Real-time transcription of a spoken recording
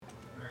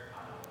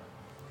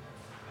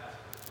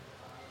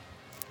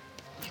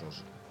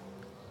professionals.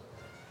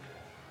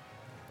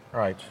 All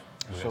right.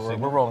 So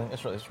we're rolling.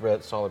 It's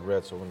red, solid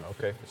red. So when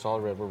Okay. it's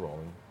solid red, we're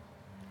rolling.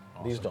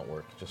 Awesome. These don't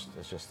work. It's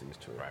just these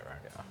two. Right.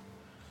 Yeah.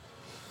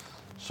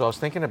 So I was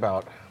thinking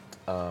about.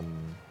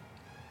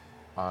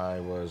 I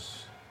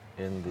was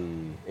in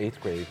the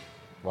 8th grade,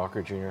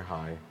 Walker Junior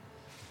High,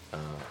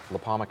 La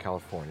Palma,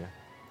 California,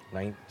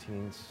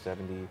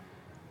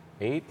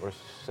 1978 or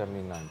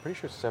 79. Pretty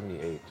sure it's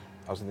 78.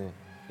 I was in the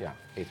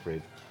 8th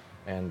grade,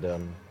 and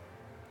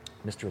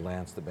Mr.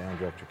 Lance, the band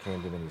director,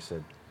 came to me and he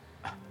said,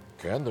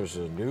 "Ken, there's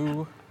a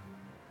new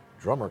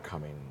drummer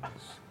coming.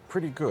 He's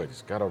pretty good.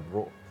 He's got a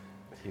roll."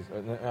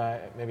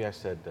 Maybe I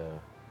said,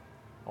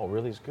 "Oh,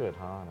 really? He's good,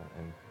 huh?"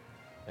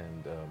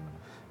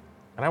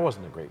 And I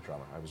wasn't a great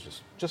drummer. I was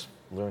just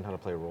learned how to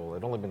play a roll.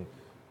 I'd only been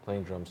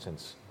playing drums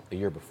since a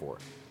year before.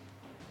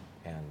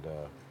 And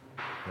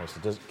I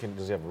said, does he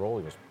have a roll?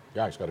 He goes,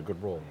 "Yeah, he's got a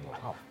good roll." And I'm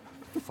like, "Oh,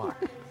 fuck."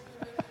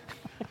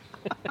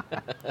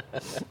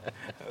 That's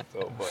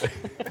so funny.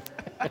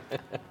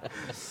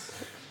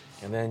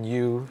 And then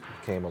you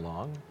came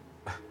along,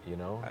 you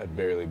know. I'd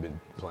barely been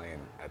playing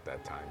at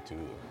that time,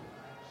 too.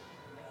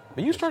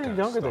 But you started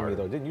kinda younger than me, started.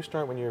 though. Didn't you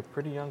start when you were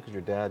pretty young? Because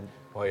your dad...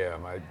 Well, yeah,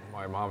 my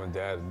mom and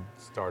dad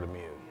started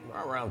me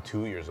around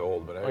 2 years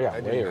old, but I way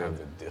didn't early. have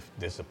the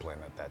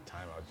discipline at that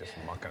time. I was just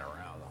mucking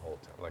around the whole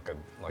time, like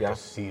Yeah. a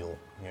seal,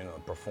 you know,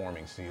 a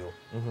performing seal,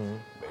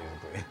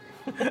 basically.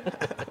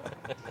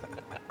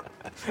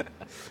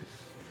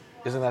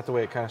 Isn't that the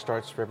way it kind of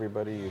starts for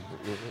everybody?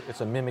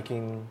 It's a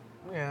mimicking...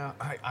 Yeah,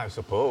 I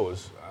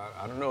suppose.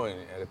 I don't know.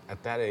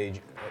 At that age,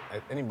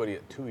 anybody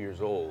at 2 years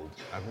old,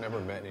 I've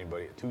never met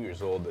anybody at 2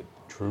 years old that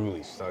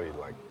truly studied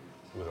like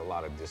with a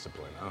lot of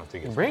discipline. I don't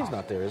think it's The brain's possible.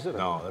 not there, is it?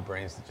 No, the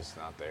brain's just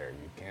not there.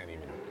 You can't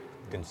even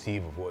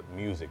conceive of what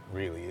music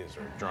really is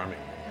or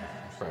drumming.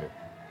 So Right.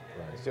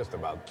 It's just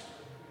about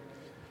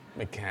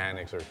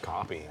mechanics or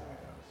copying. You know,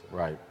 so.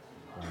 Right.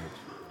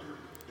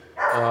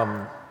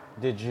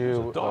 Did you...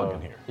 There's a dog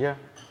in here. Yeah.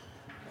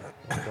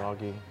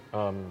 Doggy.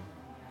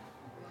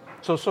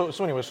 So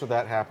anyway, so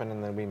that happened,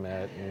 and then we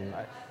met, and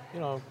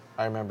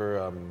I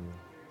remember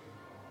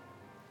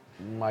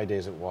my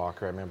days at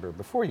Walker. I remember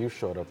before you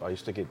showed up, I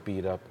used to get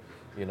beat up,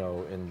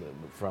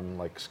 from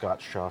like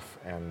Scott Schuff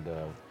and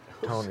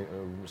Tony,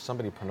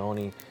 somebody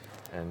Panoni,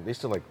 and they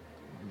used to like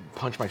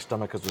punch my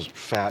stomach because it was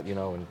fat,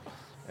 and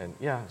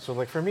yeah. So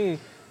like for me,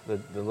 the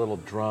little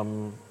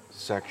drum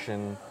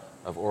section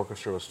of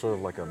orchestra was sort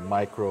of like a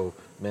micro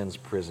men's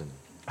prison.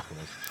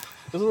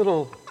 It was a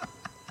little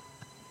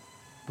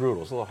brutal,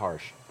 it was a little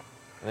harsh.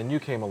 And then you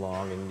came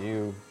along and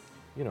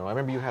I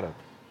remember you had a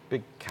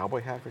big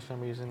cowboy hat for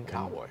some reason.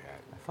 Cowboy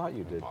hat. I thought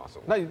you did.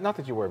 Impossible. Not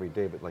that you wore it every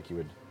day, but like you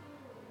would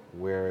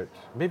wear it.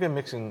 Maybe I'm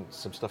mixing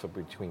some stuff up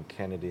between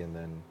Kennedy and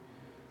then,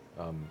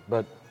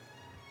 but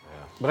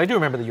I do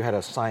remember that you had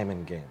a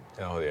Simon game.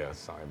 Oh yeah,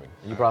 Simon.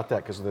 You brought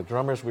that because the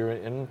drummers, we were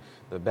in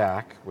the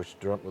back, where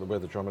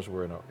the drummers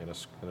were in a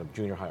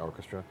junior high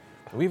orchestra.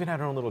 And we even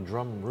had our own little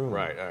drum room.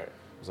 Right. It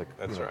was like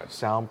That's right.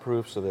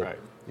 soundproof so that Right.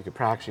 you could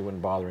practice, you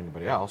wouldn't bother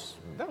anybody else.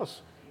 And that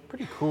was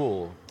pretty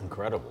cool.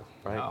 Incredible.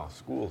 Right. Wow,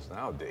 schools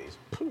nowadays.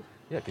 Phew.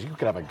 Yeah, because you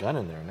could have a gun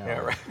in there now. Yeah,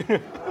 right.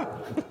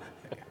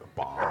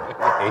 Bomb.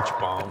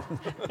 H-bomb.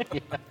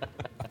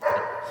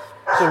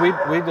 So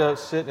we'd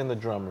sit in the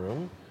drum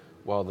room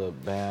while the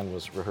band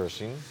was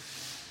rehearsing,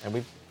 and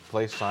we'd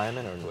play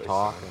Simon or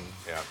talk. Simon.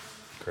 Yeah,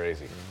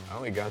 crazy. I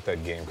only got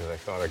that game because I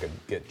thought I could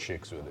get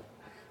chicks with it.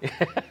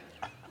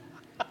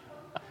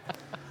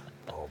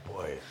 Oh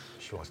boy,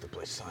 she wants to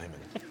play Simon.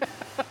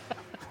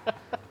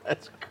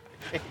 That's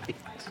great.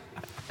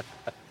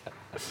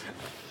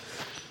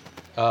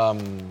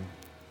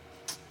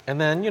 And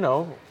then,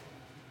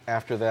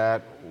 after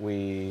that,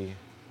 we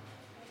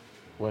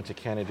went to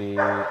Kennedy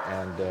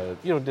and,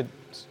 you did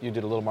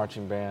a little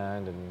marching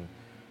band, and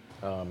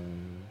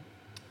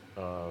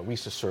we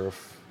used to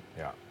surf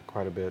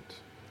quite a bit.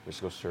 We used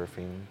to go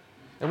surfing.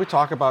 And we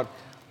talk about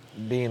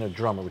being a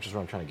drummer, which is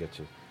what I'm trying to get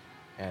to.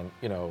 And,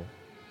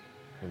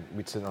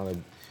 we'd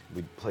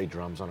play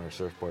drums on our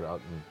surfboard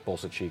out in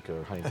Bolsa Chica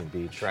or Huntington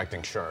Beach.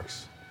 Attracting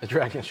sharks.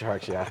 Attracting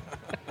sharks, yeah.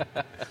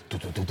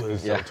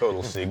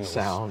 Total signals.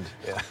 Sound.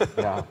 Yeah.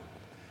 Yeah.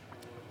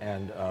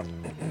 And,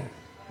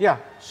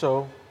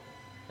 so,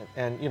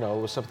 and, it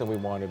was something we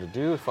wanted to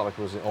do. It felt like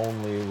it was the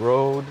only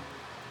road.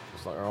 It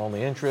was like our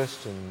only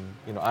interest. And,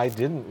 I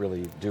didn't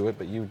really do it,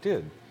 but you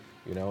did,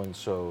 and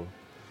so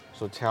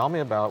tell me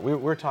about,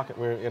 we're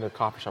in a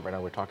coffee shop right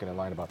now, we're talking in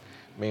line about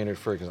Maynard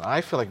Ferguson.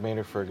 I feel like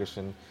Maynard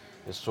Ferguson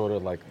is sort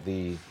of like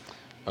the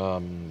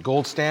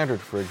gold standard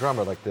for a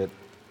drummer, like that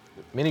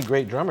many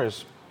great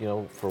drummers,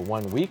 for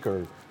 1 week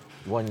or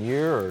 1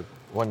 year or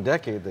 1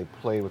 decade, they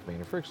played with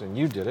Maynard Ferguson. And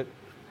you did it.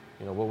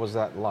 What was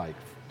that like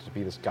to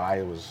be this guy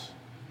who was,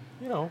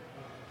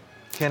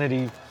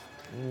 Kennedy,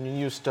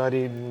 you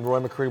studied, Roy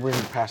McCreary, we're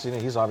in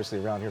Pasadena, he's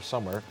obviously around here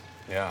somewhere.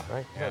 Yeah.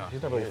 Right? Yeah.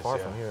 He's not really far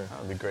from here. That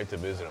would be great to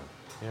visit him.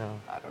 Yeah.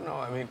 I don't know.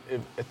 I mean,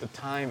 at the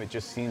time, it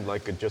just seemed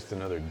like just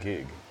another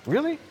gig.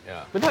 Really?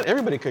 Yeah. But not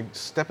everybody could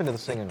step into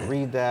this thing and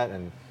read that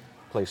and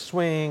play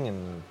swing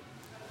and,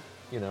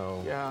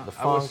 Yeah, the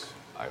funk.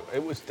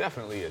 it was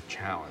definitely a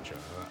challenge,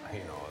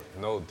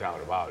 no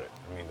doubt about it.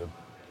 I mean,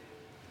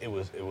 it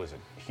was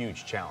a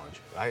huge challenge.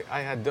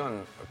 I had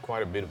done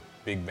quite a bit of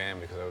big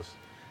band because I was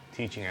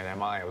teaching at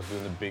MI. I was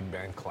doing the big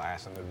band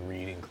class and the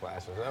reading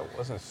classes. That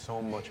wasn't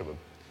so much of an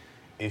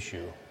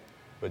issue,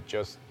 but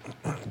just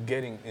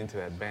getting into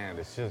that band,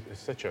 it's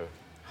such a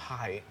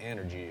high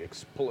energy,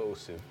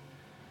 explosive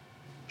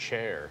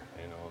chair.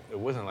 It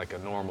wasn't like a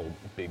normal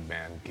big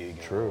band gig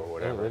or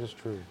whatever. Yeah, that is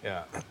true.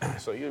 Yeah,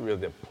 so you really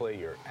had to play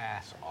your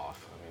ass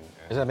off. I mean,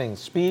 Does that mean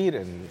speed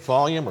and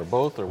volume, or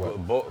both, or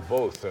what?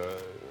 both.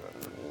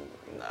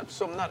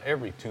 Not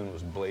every tune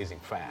was blazing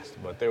fast,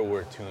 but there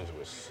were tunes that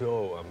were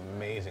so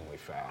amazingly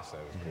fast that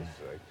it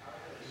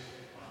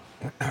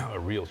was like a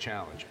real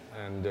challenge.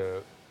 And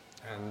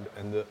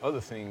the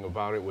other thing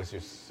about it was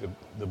just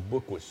the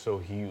book was so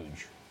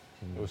huge.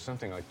 It was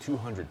something like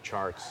 200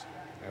 charts.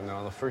 And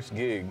on the first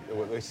gig,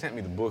 they sent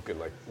me the book at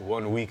like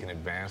 1 week in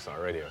advance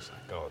already. I was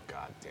like, oh,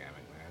 God damn it,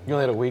 man. You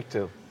only had a week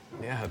to...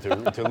 Yeah,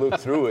 to look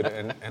through it.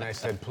 And I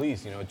said,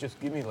 please, just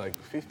give me like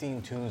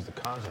 15 tunes to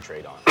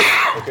concentrate on.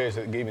 Okay,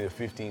 so it gave me the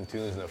 15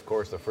 tunes. And of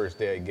course, the first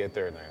day I get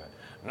there, and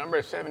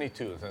number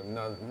 72,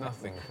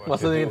 nothing.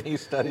 Wasn't anything you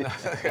studied?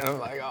 And I'm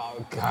like,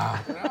 oh, God,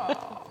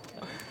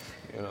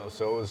 no.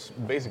 So it was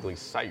basically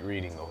sight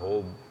reading the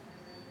whole,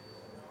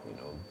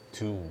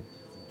 2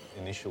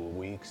 initial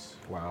weeks.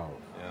 Wow.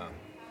 Yeah.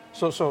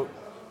 So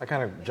I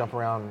kind of jump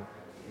around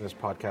this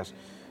podcast.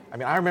 I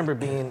mean, I remember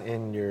being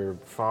in your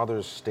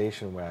father's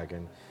station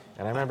wagon,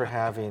 and I remember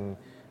having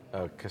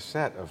a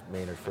cassette of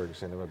Maynard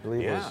Ferguson, I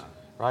believe it was,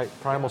 right,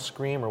 Primal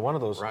Scream, or one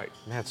of those. Right.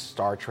 It had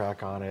Star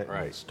Trek on it,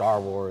 right. and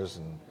Star Wars,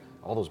 and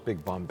all those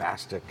big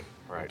bombastic,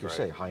 right, like you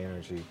say, high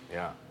energy.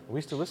 Yeah. We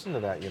used to listen to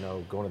that,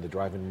 going to the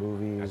drive-in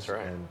movies. That's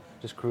right. And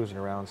just cruising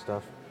around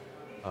stuff.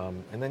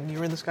 And then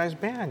you're in this guy's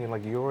band.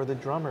 You're the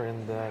drummer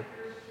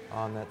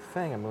on that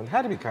thing. I mean, it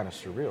had to be kind of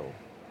surreal.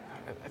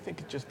 I think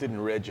it just didn't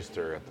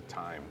register at the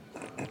time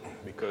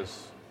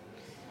because,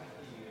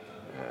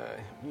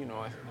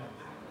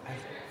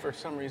 for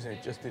some reason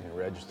it just didn't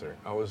register.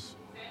 I was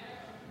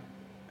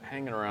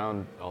hanging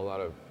around a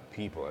lot of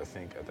people, I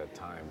think, at that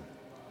time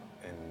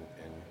in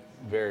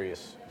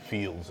various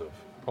fields of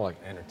like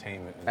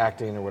entertainment.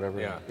 Acting or whatever.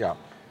 Yeah.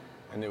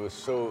 And it was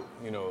so,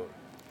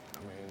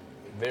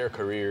 their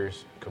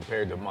careers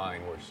compared to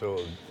mine were so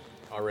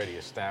already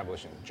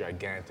established and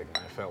gigantic,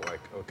 and I felt like,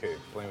 okay,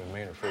 playing with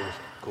Maynard Ferguson,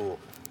 cool,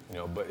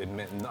 but it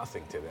meant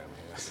nothing to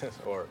them,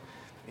 or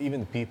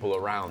even the people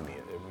around me.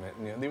 It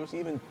meant, there was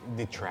even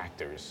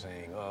detractors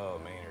saying, oh,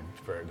 Maynard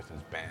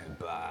Ferguson's band,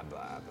 blah,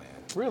 blah,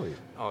 blah. Really?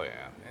 Oh,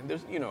 yeah. And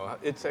there's,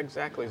 it's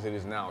exactly as it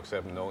is now,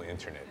 except no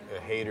internet. A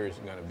hater is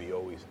going to be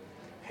always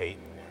hating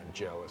or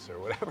jealous or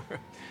whatever.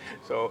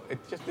 So it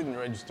just didn't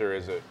register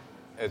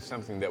as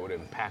something that would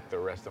impact the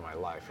rest of my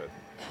life.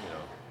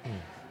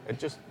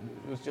 It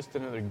was just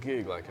another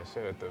gig, like I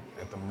said,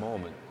 at the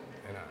moment,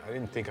 and I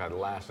didn't think I'd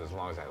last as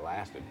long as I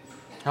lasted.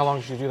 How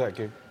long did you do that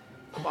gig?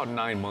 About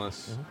 9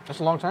 months. Mm-hmm. That's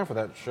a long time for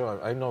that show.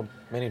 I know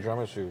many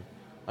drummers who,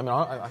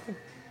 I think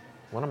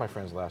one of my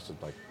friends lasted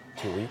like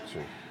 2 weeks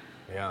or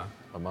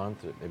a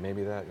month,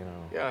 maybe that,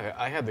 Yeah,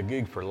 I had the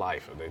gig for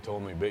life. They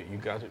told me, but you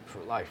got it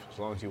for life, as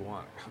long as you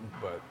want.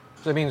 But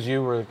so that means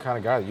you were the kind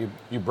of guy that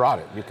you brought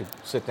it. You could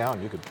sit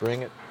down, you could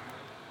bring it.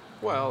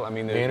 Well, I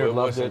mean, Maynard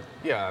loved it.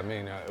 Yeah, I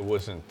mean, it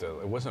wasn't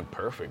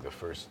perfect the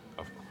first.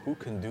 Who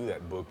can do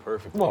that book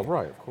perfectly? Well,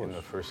 right, of course. In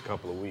the first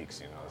couple of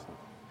weeks,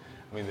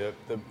 I mean,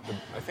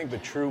 I think the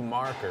true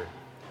marker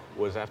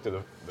was after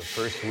the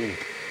first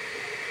week.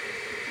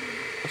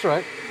 That's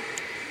right.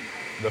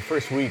 The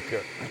first week,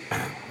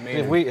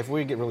 if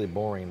we get really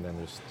boring, then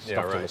there's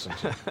stuff to listen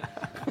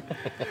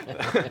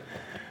to.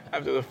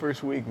 After the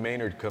first week,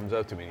 Maynard comes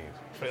up to me and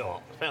he's,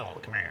 Phil,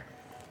 come here.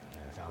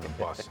 On the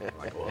bus. I'm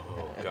like,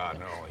 oh, God,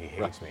 no, he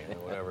hates me or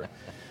whatever.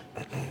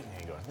 And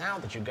he goes, now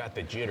that you got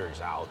the jitters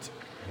out,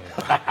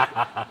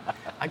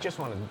 I just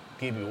want to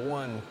give you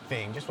one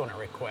thing, just want to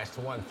request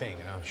one thing.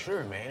 And I'm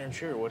sure, man,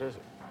 sure, what is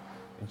it?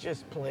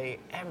 Just play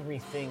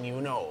everything you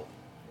know,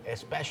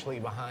 especially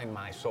behind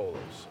my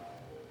solos.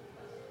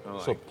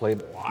 So play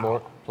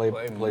more, play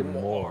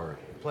more.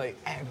 Play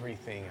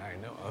everything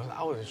I know.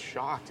 I was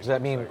shocked. Does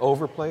that mean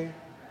overplay?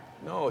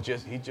 No,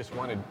 he just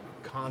wanted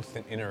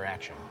constant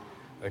interaction.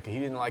 Like, he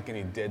didn't like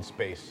any dead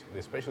space,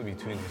 especially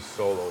between his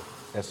solo.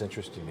 That's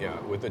interesting. Yeah,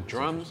 with the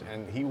drums,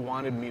 and he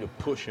wanted me to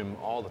push him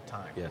all the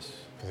time. Yes.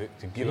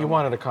 To give he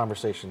wanted a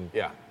conversation.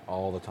 Yeah.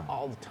 All the time.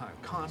 All the time,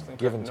 constant.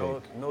 Give and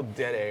take. No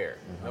dead air.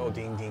 Mm-hmm. No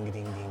ding, ding,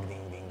 ding, ding,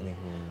 ding, ding,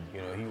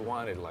 ding. He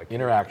wanted like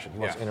interaction. He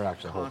wants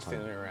interaction the whole time.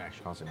 Constant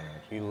interaction. Constant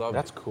interaction. He loved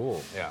That's it.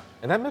 cool. Yeah.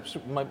 And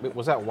that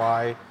was that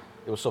why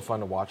it was so fun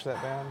to watch that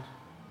band?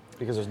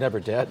 Because it was never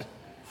dead.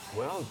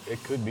 Well,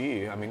 it could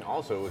be. I mean,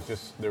 also, it was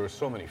just, there were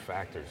so many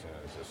factors.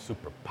 It's a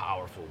super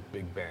powerful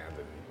big band.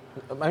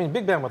 I mean,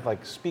 big band with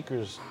like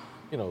speakers,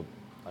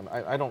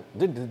 I don't,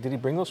 did he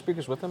bring those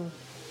speakers with him?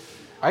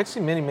 I'd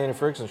seen many Maynard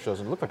Ferguson shows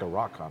and it looked like a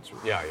rock concert.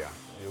 Yeah.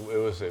 It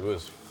was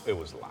loud. It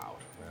was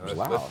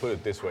loud. Let's put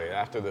it this way.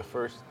 After the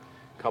first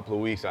couple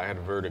of weeks I had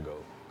vertigo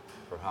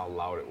from how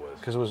loud it was.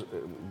 Because it was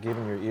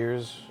giving your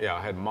ears. Yeah,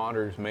 I had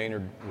monitors.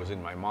 Maynard was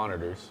in my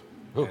monitors,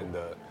 Ooh. and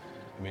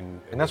I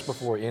mean. And that's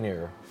before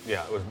in-ear.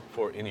 Yeah, it was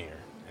before in-ear,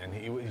 and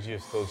he was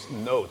just those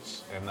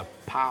notes and the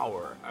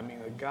power. I mean,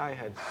 the guy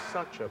had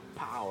such a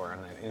power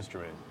on that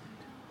instrument.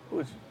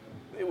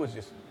 It was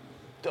just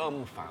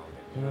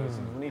dumbfounding. You know?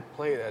 When he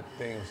played that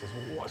thing,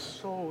 it was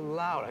so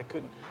loud. I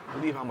couldn't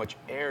believe how much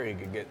air he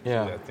could get through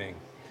that thing.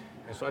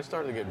 And so I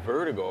started to get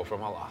vertigo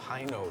from all the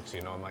high notes.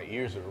 You know, my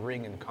ears are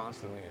ringing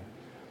constantly.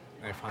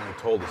 And I finally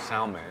told the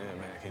sound man, "Hey,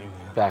 man, can you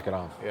back it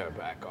off?" Yeah,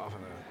 back off.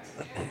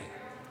 And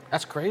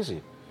that's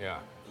crazy. Yeah.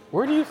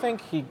 Where do you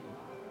think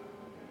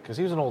because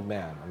he was an old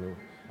man, I mean,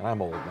 and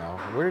I'm old now,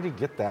 where did he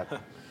get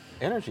that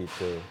energy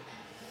to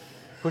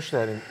push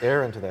that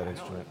air into that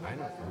instrument?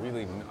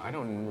 I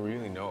don't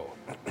really know.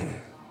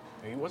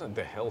 He wasn't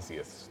the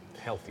healthiest.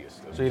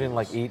 So you didn't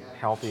like eat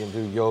healthy and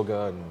do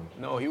yoga and?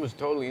 No, he was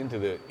totally into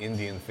the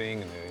Indian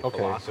thing and the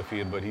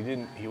philosophy, but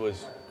he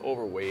was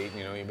overweight,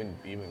 you know,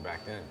 even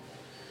back then.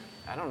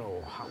 I don't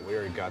know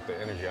where he got the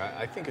energy.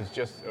 I think it's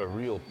just a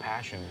real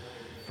passion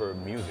for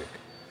music.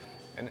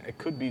 And it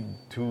could be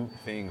two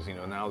things, you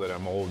know, now that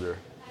I'm older.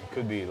 It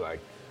could be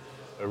like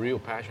a real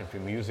passion for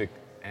music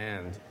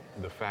and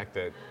the fact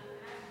that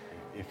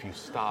if you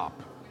stop,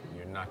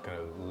 you're not going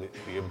to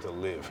be able to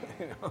live,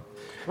 you know?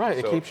 Right,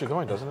 it keeps you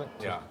going, doesn't it?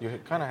 Yeah. You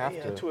kind of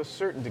have to. To a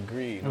certain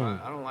degree. You know,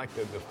 I don't like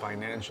the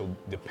financial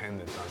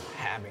dependence on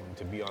having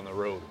to be on the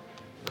road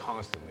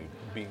constantly,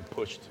 being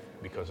pushed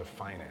because of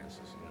finances,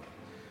 you know?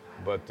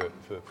 But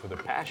for the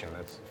passion,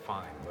 that's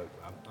fine. But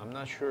I'm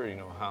not sure, you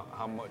know,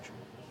 how much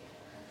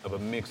of a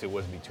mix it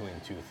was between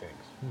two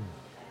things.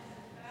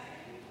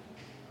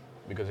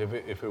 Because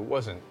if it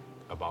wasn't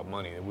about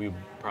money, we'd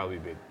probably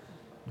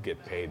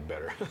get paid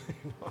better.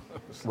 You know?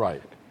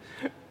 Right.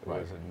 It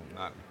was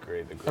not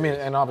great. I mean,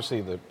 and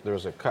obviously there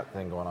was a cut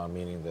thing going on,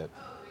 meaning that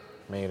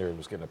Maynard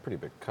was getting a pretty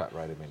big cut,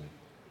 right? I mean,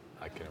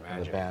 I can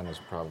imagine. The band was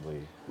probably.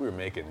 We were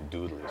making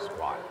doodly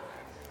squat.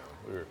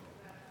 You know,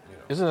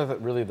 Isn't that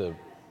really the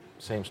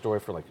same story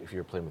for like if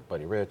you're playing with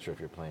Buddy Rich or if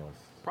you're playing with?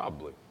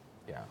 Probably.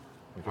 Yeah.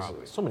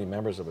 Because so many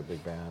members of a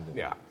big band.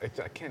 Yeah,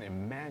 I can't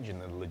imagine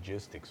the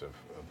logistics of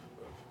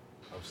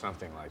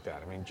something like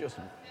that. I mean, just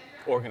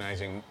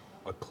organizing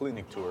a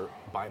clinic tour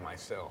by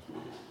myself,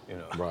 you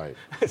know. Right.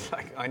 It's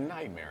like a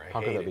nightmare. How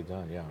could that be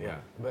done? Yeah. Yeah.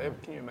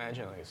 But can you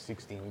imagine like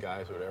 16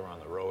 guys or whatever on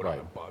the road on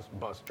a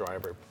bus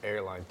driver,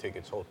 airline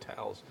tickets,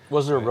 hotels.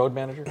 Was there a road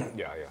manager?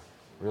 Yeah.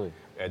 Really?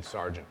 Ed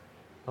Sargent.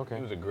 Okay.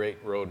 He was a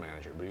great road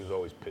manager, but he was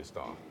always pissed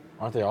off.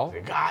 Aren't they all?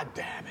 Like, God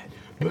damn it!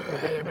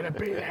 You better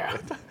be there.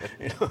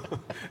 You know?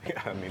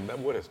 Yeah, I mean,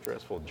 what a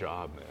stressful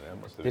job, man.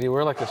 That must have Did he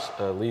wear like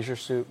a leisure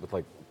suit with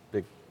like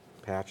big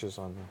patches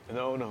on them?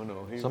 No.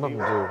 Some of them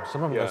do.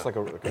 Some of them that's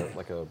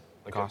like a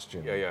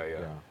costume.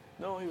 Yeah.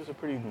 No, he was a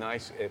pretty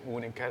nice.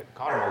 When it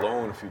caught him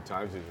alone a few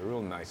times, he was a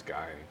real nice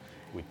guy.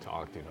 We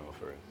talked, you know.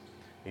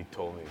 He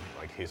told me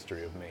like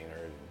history of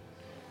Maynard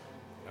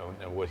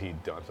and what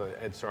he'd done. So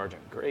Ed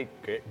Sargent, great.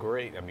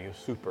 I mean, he was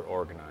super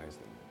organized.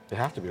 They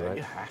have to be, right?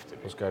 You have to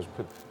be. Those guys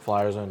put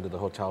flyers into the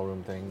hotel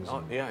room things.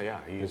 Oh, yeah.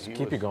 He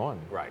keep you going.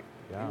 Right.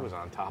 Yeah. He was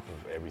on top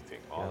of everything,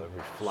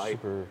 every flight.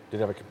 Super. Did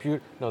he have a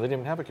computer? No, they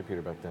didn't have a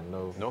computer back then.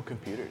 No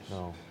computers.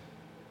 No.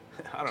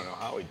 I don't know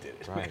how he did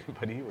it, right.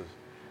 But he was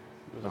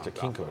went to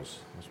Kinko's.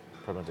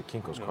 Probably went to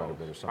Kinko's quite a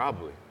bit or something.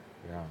 Probably.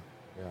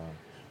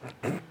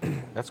 Yeah.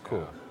 That's cool.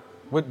 Yeah.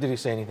 What did he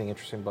say? Anything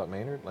interesting about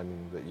Maynard? I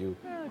mean, that you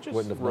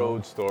wouldn't have road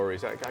known?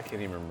 Stories. I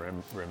can't even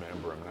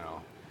remember them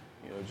now.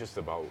 You know, just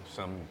about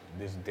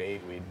this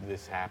date,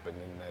 this happened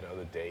and that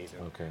other date.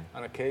 And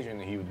on occasion,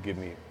 he would give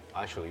me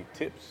actually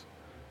tips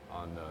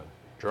on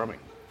drumming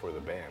for the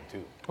band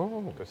too.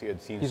 Oh, because he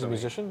had seen. He's a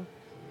musician?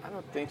 I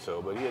don't think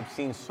so, but he had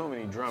seen so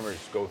many drummers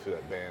go through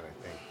that band.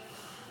 I think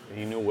and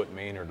he knew what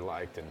Maynard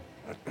liked, and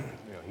you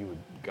know, he would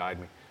guide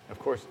me. Of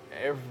course,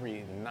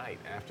 every night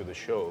after the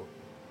show,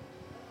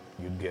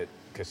 you'd get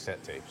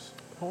cassette tapes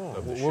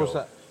of the show. What was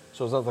that?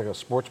 So is that like a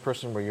sports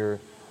person where you're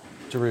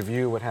to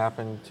review what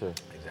happened to?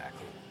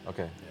 Exactly.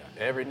 Okay.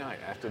 Yeah. Every night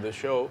after the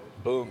show,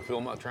 boom,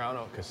 Phil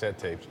Maturano, cassette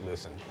tapes,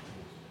 listen.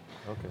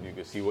 Okay. You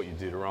could see what you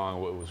did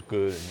wrong, what was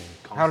good.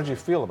 How did you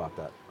feel about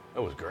that? It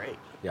was great.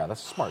 Yeah,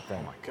 that's a smart thing.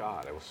 Oh my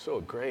God, it was so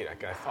great. I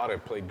thought I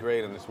played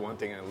great on this one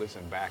thing, and I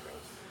listened back, and it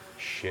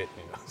was shit,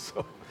 you know.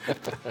 So,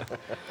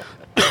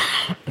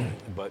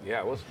 but yeah,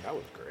 that was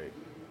great.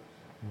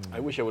 I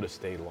wish I would have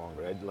stayed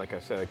longer. Like I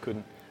said, I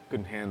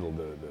couldn't handle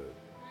the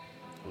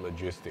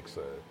logistics.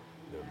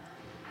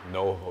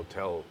 No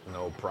hotel,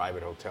 no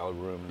private hotel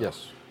room.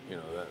 Yes. You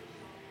know that.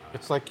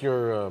 It's like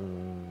you're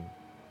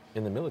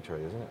in the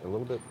military, isn't it? A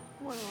little bit.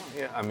 Well,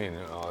 yeah. I mean,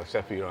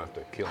 except for you don't have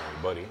to kill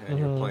anybody, and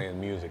you're playing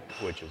music,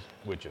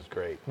 which is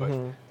great. But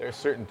there are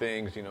certain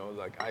things, you know,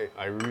 like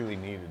I really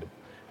needed to,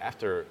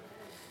 after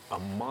a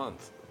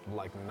month,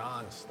 like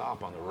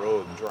non-stop on the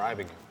road,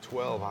 driving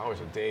 12 hours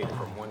a day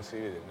from one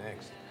city to the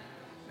next,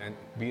 and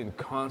being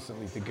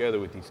constantly together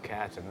with these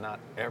cats and not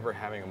ever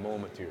having a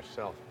moment to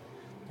yourself.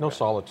 No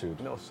solitude.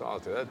 No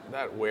solitude.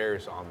 That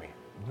wears on me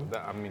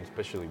I mean,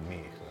 especially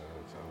me.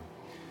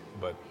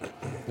 But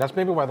That's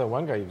maybe why the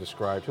one guy you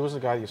described. Who was the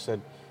guy you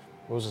said?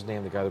 What was his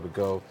name? The guy that would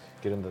go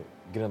get in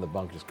the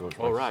bunk, just goes.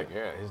 oh right,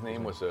 yeah, his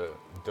name was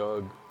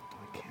Doug.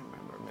 I can't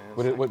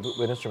remember, man.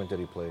 What instrument did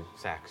he play?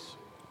 Sax.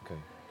 Okay,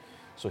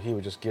 so he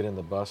would just get in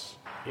the bus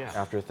Yeah.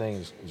 after a thing,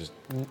 and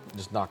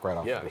just knock right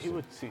off. Yeah, the he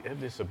would have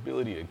this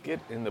ability to get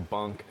in the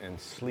bunk and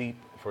sleep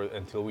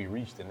until we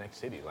reached the next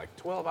city, like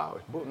 12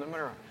 hours. But no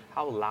matter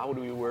how loud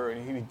we were,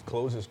 and he would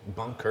close his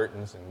bunk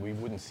curtains, and we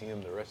wouldn't see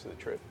him the rest of the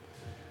trip.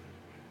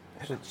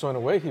 So in a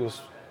way, he was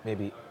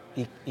maybe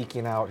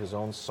eking out his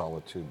own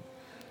solitude.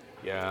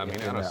 Yeah, I mean,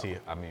 in I don't that- see.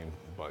 I mean,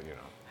 but you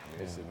know,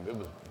 it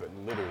was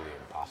literally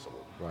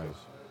impossible. Right.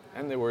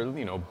 And there were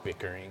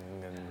bickering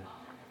and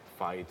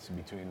fights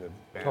between the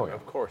band. Oh, yeah.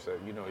 Of course,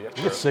 you have You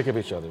to- get sick of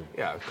each other.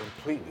 Yeah,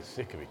 completely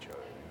sick of each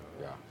other.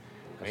 Yeah.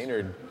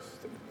 Maynard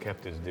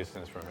kept his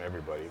distance from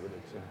everybody, but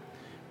it's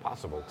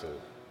impossible to.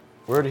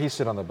 Where did he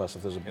sit on the bus?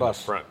 If there's a bus,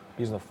 the front.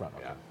 He's in the front.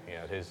 Okay. Yeah, he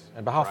had his.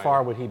 And but how private-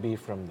 far would he be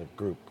from the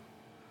group?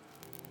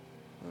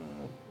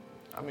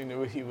 I mean,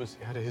 he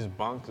had his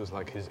bunk was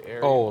like his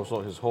area. Oh, so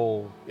his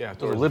whole yeah, his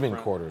towards the living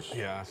front. quarters.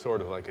 Yeah,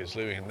 sort of like his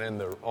living, and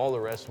then all the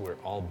rest were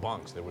all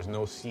bunks. There was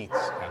no seats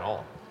at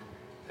all.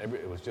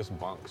 It was just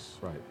bunks.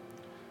 Right.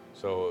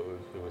 So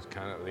it was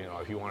kind of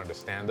if you wanted to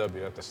stand up,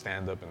 you have to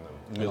stand up in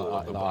the middle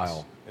of the bus,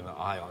 aisle. in the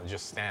aisle, and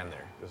just stand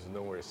there. There's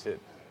nowhere to sit.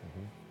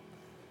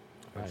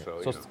 And Right.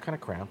 so, So it's kind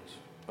of cramped.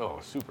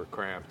 super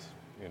cramped.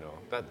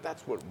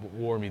 That's what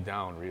wore me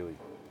down really.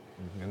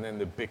 And then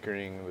the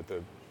bickering with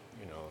the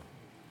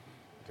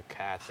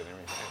cats and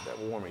everything that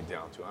wore me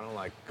down too. I don't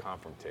like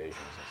confrontations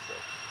and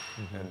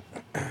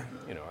stuff.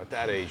 And at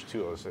that age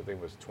too, I think it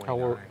was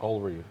 29. How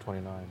old were you?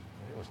 29.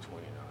 I was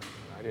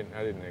 29.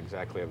 I didn't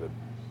exactly have the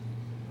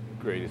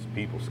greatest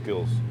people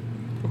skills.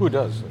 Who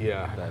does?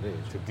 Yeah, At that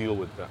age. to deal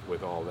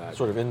with all that.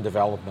 Sort of in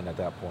development at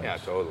that point. Yeah,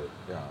 totally.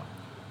 Yeah.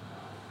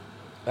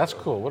 That's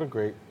cool. What a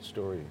great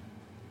story.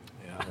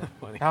 Yeah.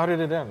 Funny. How did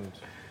it end?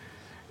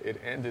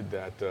 It ended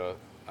that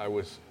I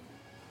was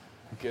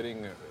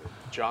getting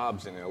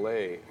jobs in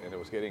LA, and I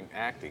was getting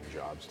acting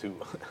jobs too.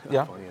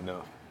 Yeah. Funny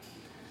enough.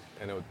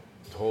 And I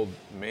told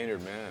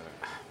Maynard, man,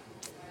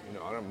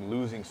 I'm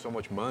losing so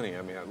much money.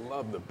 I mean, I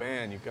love the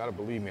band. You got to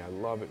believe me, I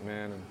love it,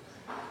 man.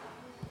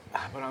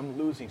 But I'm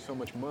losing so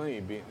much money.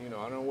 I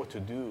don't know what to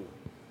do.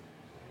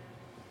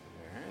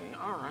 Hey,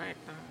 all right,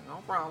 no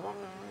problem.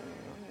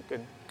 You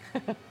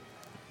can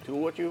do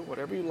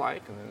whatever you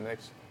like. And then the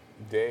next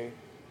day,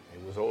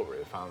 it was over.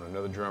 They found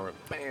another drummer,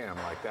 bam,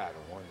 like that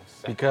in 1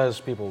 second. Because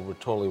people were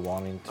totally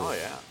wanting to. Oh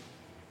yeah.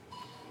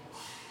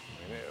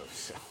 And it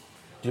was,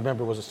 Do you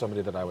remember, was it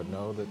somebody that I would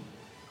know that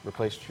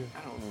replaced you?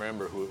 I don't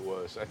remember who it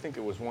was. I think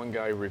it was one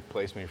guy who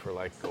replaced me for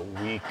like a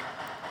week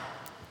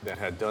that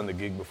had done the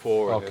gig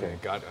before, and then Okay.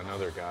 they got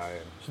another guy.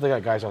 And So they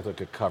got guys out there that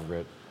could cover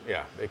it.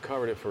 yeah, they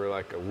covered it for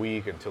like a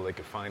week until they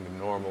could find a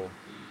normal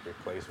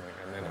replacement,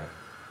 and then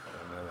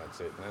that's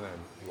it. And then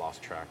I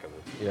lost track of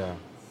it. Yeah.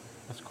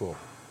 That's cool.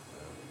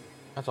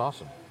 That's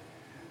awesome.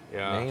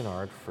 Yeah.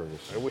 Maynard I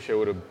Ferguson. wish I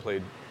would have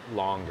played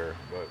longer,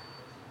 but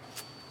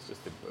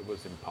it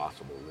was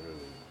impossible, literally.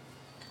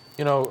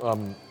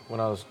 When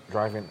I was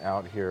driving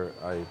out here,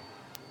 I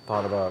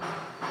thought about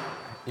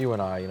you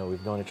and I.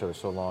 We've known each other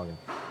so long, and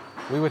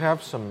we would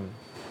have some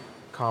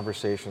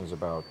conversations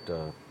about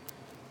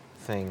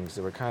things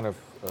that were kind of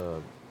I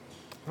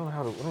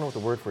don't know what the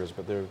word for it is,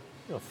 but they're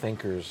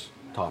thinkers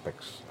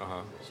topics,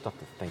 stuff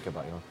to think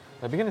about.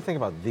 I begin to think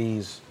about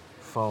these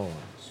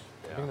phones.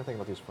 I begin to think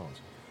about these phones,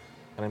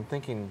 and I'm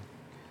thinking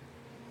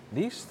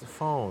these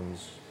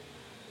phones.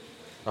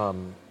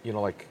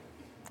 Like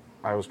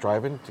I was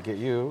driving to get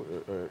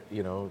you,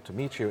 to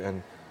meet you,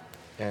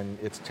 and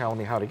it's telling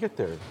me how to get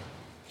there.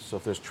 So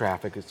if there's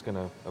traffic, it's going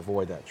to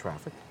avoid that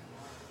traffic.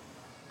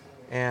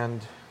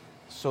 And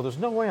so there's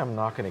no way I'm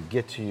not going to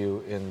get to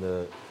you in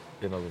the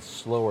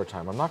slower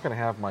time. I'm not going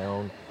to have my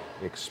own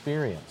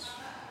experience.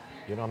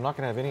 I'm not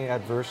going to have any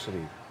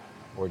adversity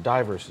or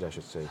diversity, I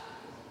should say.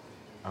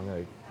 I'm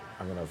going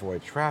to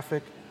avoid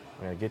traffic.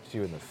 I'm going to get to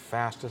you in the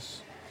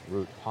fastest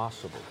route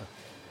possible.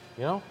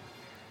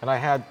 And I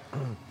had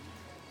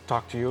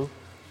talked to you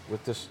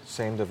with this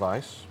same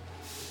device,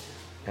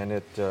 and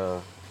it,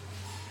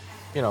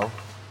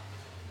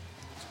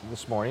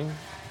 this morning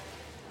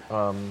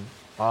on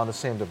the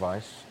same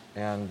device,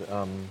 and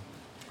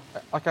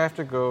like I have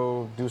to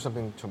go do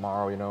something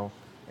tomorrow,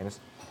 and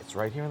it's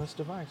right here on this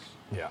device.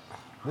 Yeah.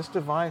 This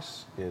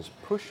device is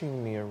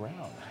pushing me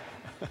around.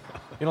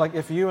 Like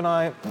if you and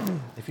I,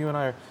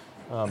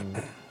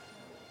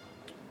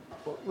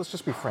 well, let's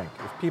just be frank.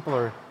 If people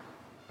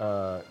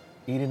are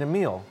eating a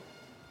meal,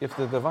 if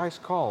the device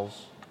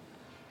calls,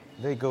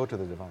 they go to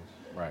the device.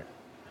 Right.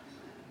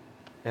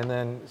 And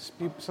then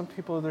some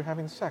people, they're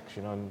having sex,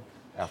 and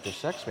after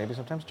sex, maybe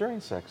sometimes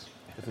during sex.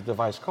 If the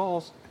device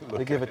calls,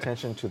 they give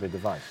attention to the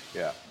device.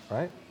 Yeah.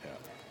 Right?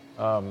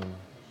 Yeah.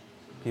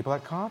 People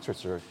at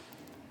concerts are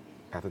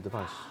at the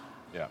device.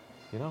 Yeah.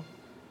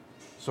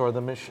 So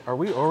are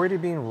we already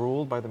being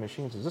ruled by the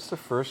machines? Is this the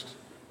first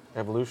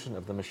evolution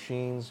of the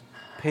machines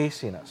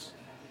pacing us.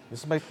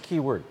 This is my key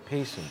word,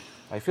 pacing.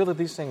 I feel that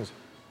these things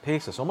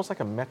pace us, almost like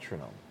a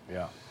metronome.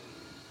 Yeah.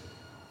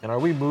 And are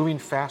we moving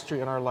faster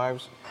in our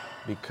lives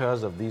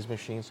because of these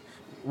machines?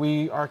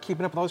 We are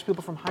keeping up with all these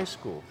people from high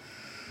school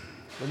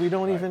that we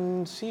don't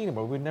even see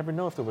anymore. We'd never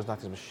know if there was not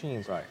these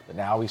machines. Right. But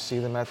now we see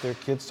them at their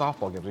kids'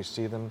 softball games. We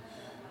see them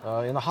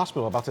in the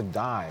hospital about to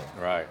die.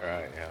 Right,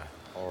 yeah.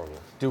 Horrible.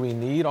 Do we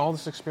need all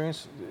this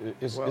experience?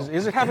 Is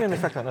it having an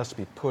effect on us to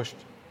be pushed?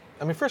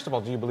 I mean, first of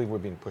all, do you believe we're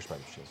being pushed by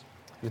machines?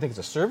 Do you think it's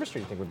a service, or do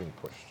you think we're being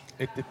pushed?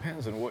 It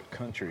depends on what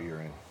country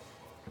you're in.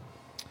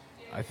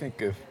 I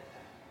think if,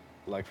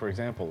 like for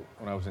example,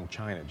 when I was in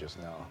China just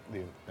now,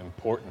 the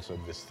importance of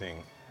this thing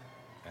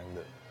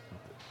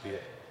and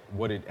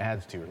what it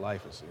adds to your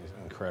life is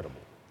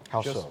incredible.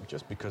 How so?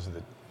 Just because of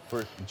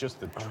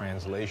the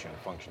translation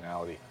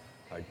functionality.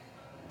 Like,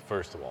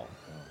 first of all,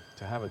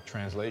 to have a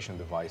translation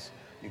device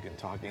you can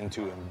talk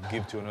into and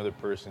give to another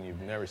person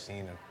you've never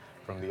seen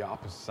from the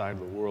opposite side of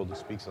the world who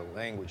speaks a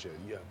language that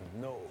you have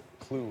no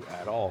clue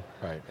at all.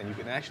 Right. And you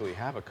can actually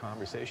have a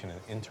conversation and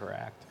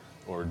interact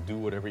or do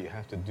whatever you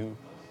have to do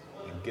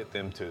and get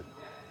them to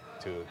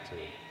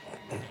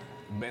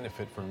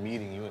benefit from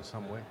meeting you in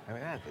some way. I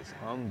mean, that is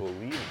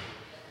unbelievable.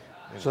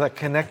 So that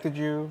connected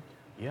you?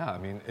 Yeah, I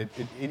mean,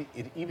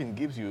 it even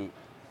gives you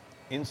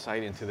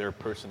insight into their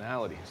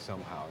personality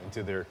somehow,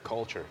 into their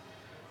culture.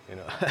 You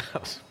know,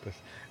 it's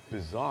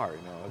bizarre,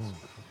 you know, it's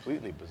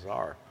completely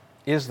bizarre.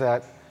 Is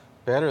that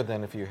better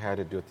than if you had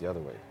to do it the other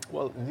way?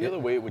 Well, the other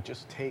way, it would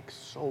just take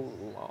so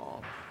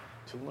long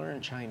to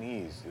learn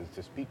Chinese,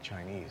 to speak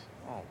Chinese.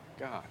 Oh,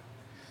 God.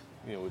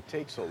 You know, it would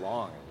take so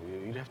long.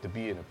 You'd have to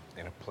be in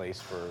a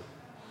place for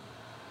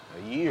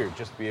a year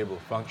just to be able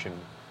to function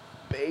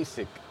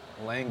basic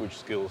language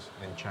skills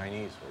in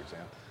Chinese, for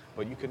example.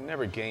 But you could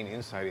never gain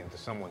insight into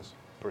someone's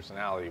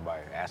personality by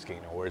asking,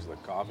 you know, where's the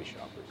coffee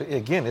shop? But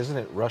again, isn't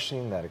it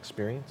rushing that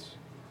experience?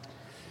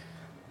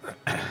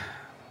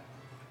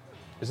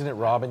 Isn't it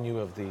robbing you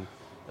of the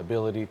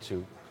ability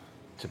to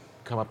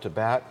come up to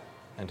bat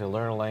and to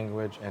learn a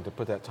language and to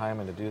put that time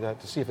in to do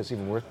that, to see if it's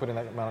even worth putting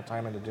that amount of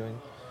time into doing?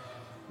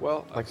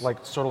 Well,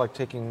 like sort of like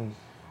taking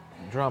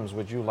drums.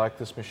 Would you like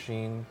this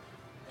machine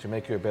to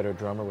make you a better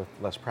drummer with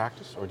less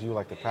practice, or do you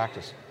like the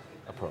practice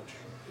approach?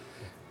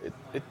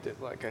 It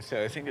like I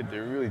said, I think it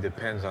really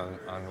depends on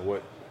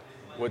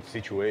what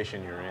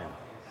situation you're in.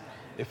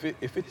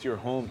 If it's your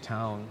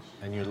hometown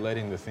and you're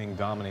letting the thing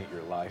dominate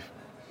your life,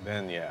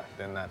 then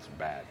that's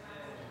bad.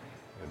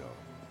 You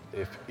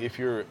know, if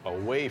you're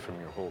away from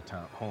your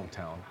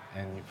hometown,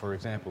 and for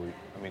example,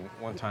 I mean,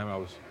 one time I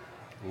was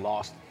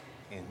lost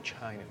in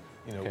China.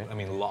 You know, okay. I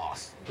mean,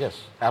 lost.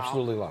 Yes,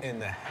 absolutely lost. How in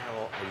the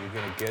hell are you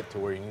going to get to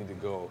where you need to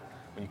go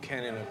when you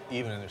can't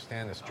even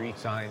understand the street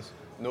signs?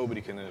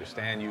 Nobody can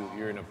understand you.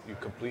 You're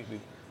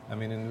completely. I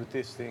mean, and with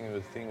this thing,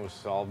 the thing was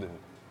solved,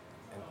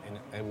 and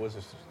it was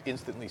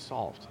instantly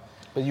solved.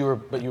 But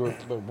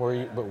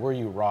were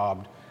you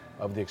robbed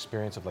of the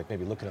experience of, like,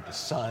 maybe looking at the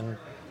sun,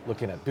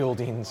 looking at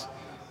buildings,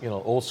 you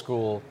know, old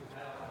school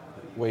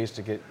ways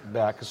to get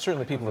back? Because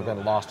certainly people have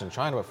been lost in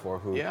China before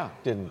who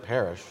didn't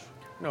perish.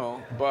 No,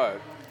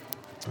 but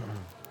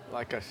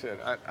like I said,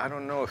 I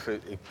don't know if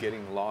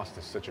getting lost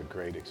is such a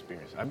great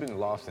experience. I've been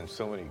lost in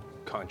so many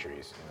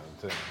countries.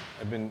 You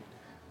know,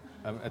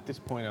 at this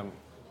point,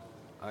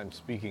 I'm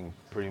speaking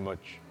pretty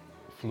much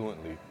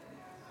fluently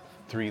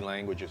 3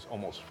 languages,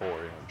 almost 4, you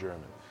know,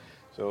 German.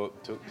 So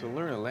to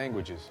learn a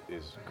language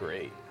is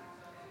great,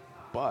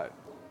 but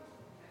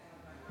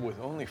with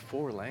only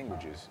 4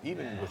 languages,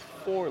 even with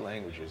 4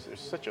 languages,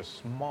 there's such a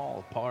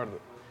small part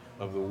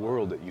of the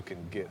world that you can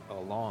get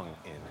along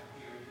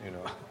in, you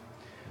know.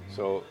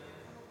 So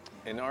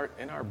in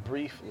our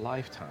brief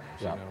lifetimes,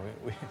 you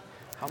know,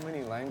 how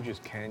many languages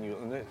can you,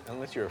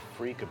 unless you're a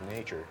freak of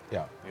nature?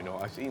 Yeah. You know,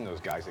 I've seen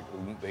those guys that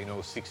they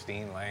know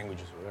 16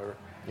 languages, whatever.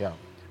 Yeah.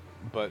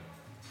 But,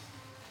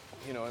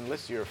 you know,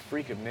 unless you're a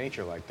freak of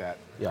nature like that.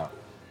 Yeah.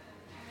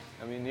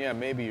 I mean, yeah,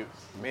 maybe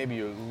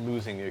you're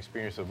losing the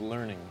experience of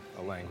learning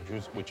a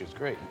language, which is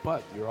great,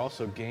 but you're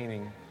also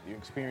gaining the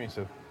experience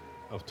of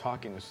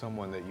talking to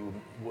someone that you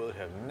would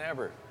have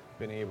never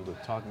been able to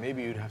talk.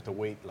 Maybe you'd have to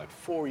wait like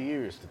 4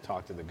 years to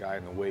talk to the guy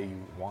in the way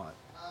you want,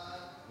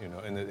 you know,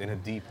 in a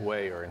deep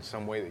way or in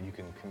some way that you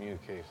can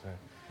communicate.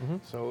 Mm-hmm.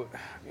 So,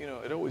 you know,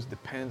 it always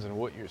depends on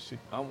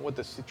what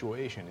the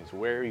situation is,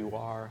 where you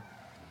are.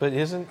 But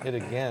isn't it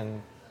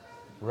again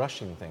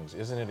rushing things?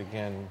 Isn't it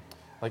again,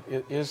 like,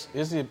 is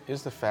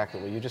the fact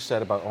that what you just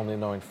said about only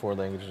knowing 4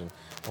 languages and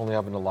only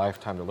having a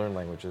lifetime to learn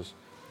languages,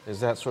 is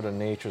that sort of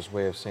nature's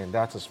way of saying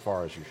that's as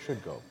far as you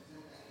should go?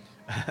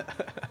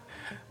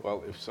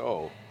 Well, if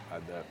so,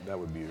 that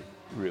would be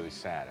really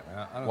sad. I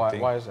mean, I don't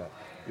think, why is that?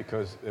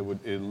 Because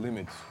it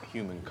limits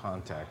human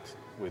contact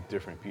with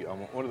different people.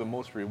 One of the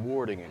most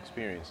rewarding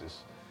experiences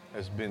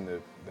has been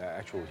the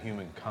actual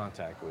human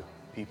contact with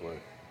people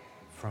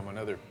from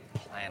another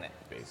planet,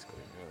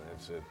 basically. You know,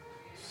 it's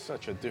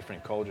such a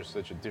different culture,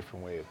 such a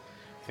different way of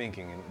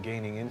thinking, and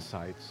gaining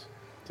insights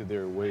to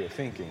their way of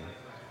thinking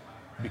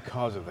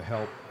because of the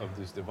help of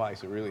this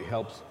device, it really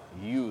helps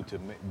you to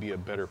be a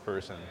better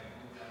person,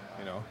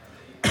 you know,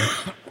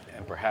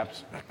 and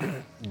perhaps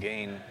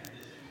gain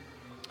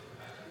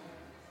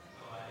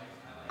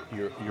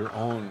your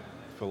own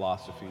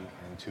philosophy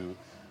into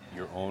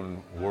your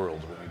own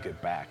world when you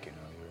get back. You know,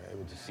 you're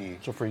able to see.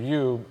 So for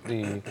you,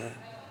 the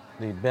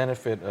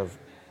benefit of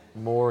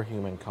more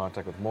human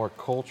contact with more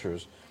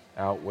cultures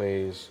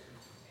outweighs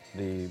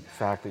the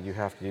fact that you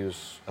have to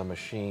use a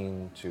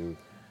machine to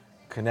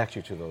connect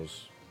you to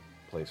those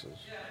places.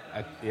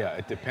 Yeah,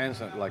 it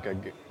depends on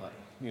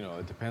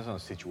it depends on the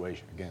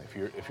situation. Again,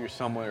 if you're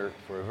somewhere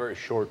for a very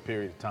short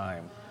period of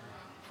time,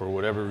 for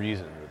whatever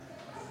reason,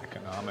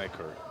 economic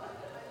or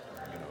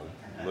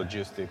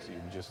logistics,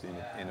 you're just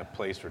in a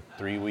place for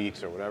 3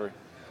 weeks or whatever.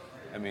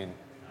 I mean,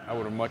 I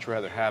would much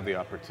rather have the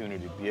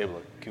opportunity to be able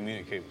to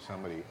communicate with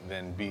somebody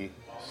than be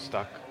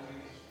stuck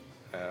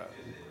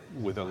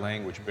with a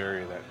language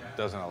barrier that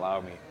doesn't allow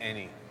me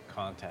any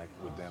contact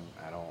with them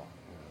at all.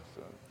 You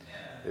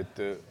know,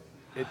 so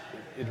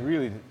it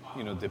really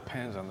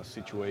depends on the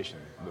situation.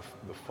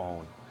 The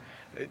phone.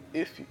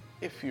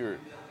 If you're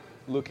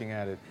looking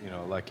at it,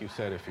 like you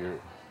said, if you're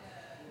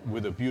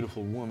with a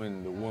beautiful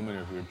woman, the woman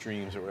of your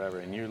dreams or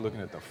whatever, and you're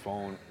looking at the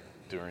phone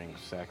during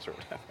sex or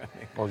whatever, I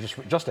mean, Or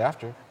just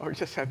after. or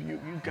just have you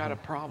got a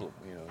problem.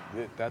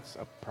 That's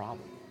a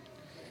problem.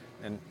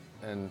 And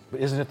But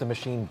isn't it the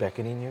machine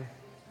beckoning you?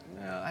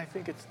 no, I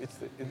think it's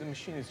the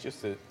machine is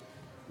just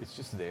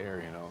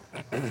there.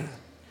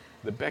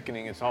 The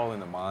beckoning, it's all in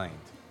the mind.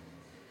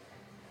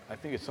 I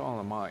think it's all in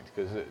the mind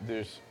because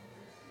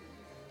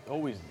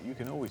you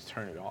can always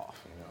turn it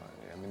off.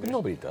 I mean, But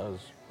nobody does.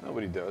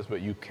 Nobody does,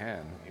 but you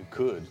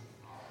could.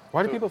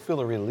 Why do people feel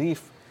a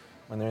relief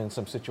when they're in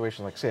some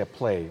situation, like say a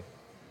play?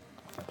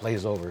 The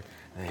play's over,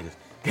 and they just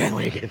can't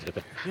wait to get to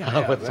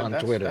what's on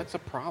Twitter. That's a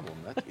problem.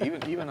 That's,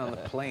 even on the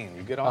plane,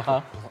 you get off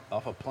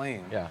a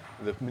plane. Yeah.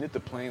 The minute the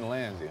plane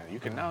lands, you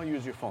can now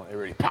use your phone.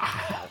 Everybody,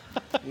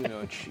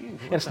 geez.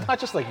 And it's not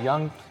just like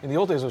young. In the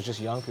old days, it was just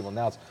young people.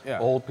 Now it's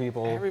old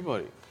people.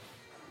 Everybody.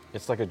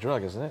 It's like a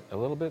drug, isn't it? A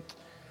little bit,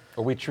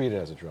 or we treat it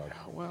as a drug.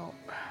 Well,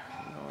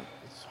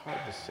 it's hard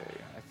to say.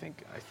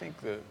 I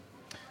think that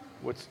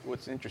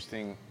what's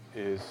interesting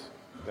is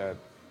that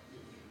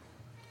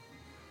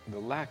the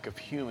lack of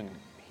human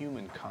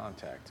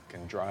contact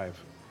can drive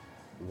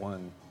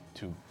one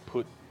to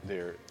put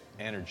their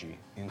energy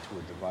into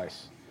a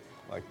device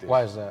like this.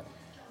 Why is that?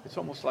 It's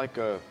almost like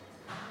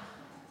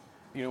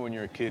when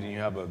you're a kid and you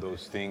have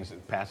those things, a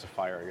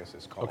pacifier, I guess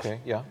it's called. Okay,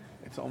 yeah.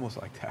 It's almost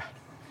like that.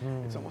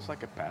 It's almost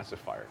like a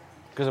pacifier.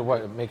 Because of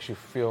what? It makes you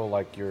feel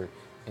like you're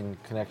in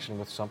connection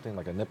with something,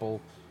 like a nipple?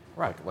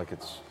 Right. Like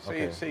it's...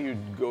 Say you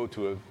go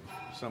to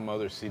some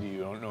other city, you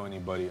don't know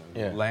anybody,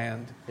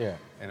 land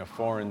in a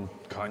foreign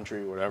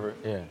country, whatever.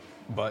 Yeah.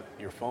 But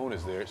your phone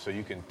is there, so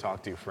you can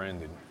talk to your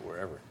friend and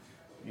wherever.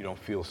 You don't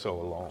feel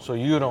so alone. So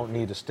you don't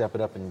need to step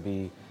it up and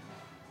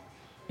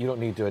you don't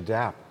need to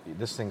adapt.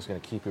 This thing's going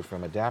to keep you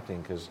from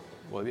adapting because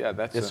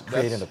it's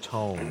creating a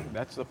tone.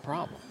 That's the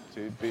problem.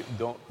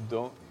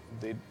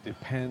 They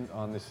depend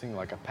on this thing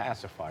like a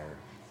pacifier.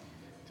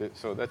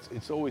 So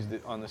it's always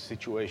on the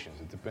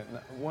situations. It depends.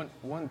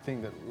 One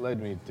thing that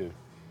led me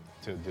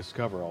to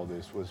discover all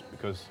this was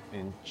because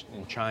in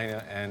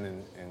China and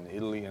in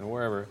Italy and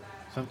wherever,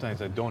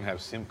 sometimes I don't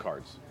have SIM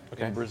cards.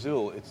 Okay. In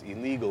Brazil, it's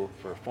illegal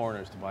for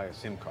foreigners to buy a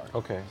SIM card.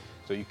 Okay.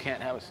 So you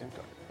can't have a SIM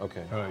card.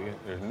 Okay.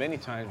 There's many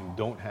times you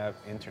don't have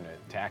internet,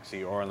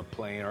 taxi or on the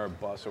plane or a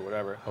bus or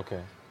whatever.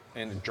 Okay.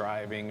 And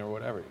driving or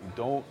whatever, you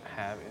don't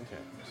have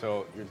internet.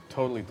 So you're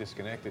totally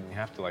disconnected and you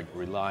have to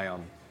rely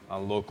on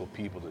local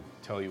people to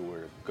tell you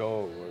where to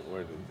go,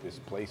 where this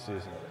place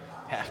is, and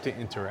have to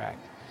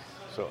interact.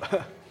 So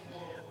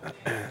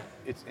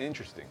it's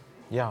interesting.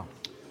 Yeah.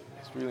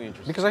 It's really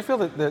interesting. Because I feel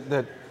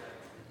that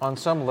on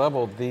some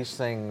level, these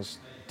things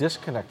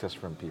disconnect us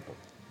from people.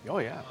 Oh,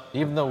 yeah.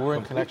 Even though we're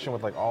in connection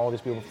with all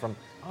these people from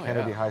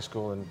Kennedy yeah. High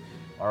School and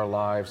our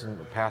lives and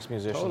past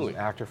musicians Totally. and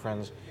actor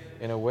friends,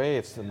 in a way,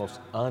 it's the most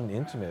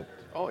unintimate.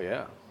 Oh,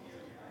 yeah.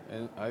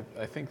 And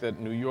I think that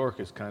New York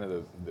is kind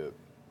of the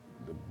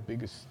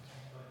biggest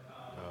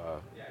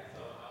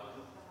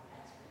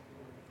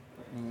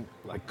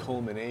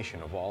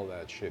culmination of all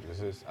that shit.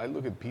 Because I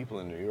look at people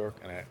in New York,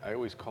 and I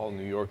always call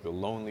New York the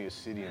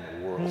loneliest city in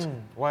the world.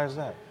 Why is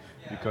that?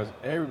 Because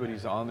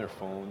everybody's on their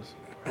phones.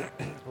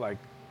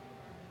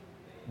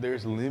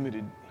 There's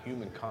limited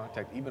human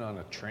contact, even on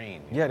a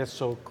train. Yet it's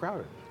so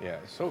crowded. Yeah,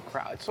 it's so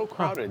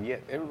crowded,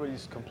 yet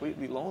everybody's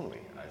completely lonely,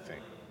 I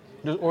think.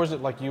 Or is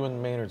it like you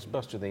and Maynard's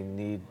bus? Do they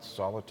need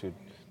solitude?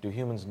 Do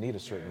humans need a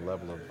certain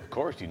level of... Of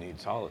course you need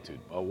solitude.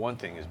 One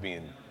thing is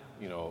being,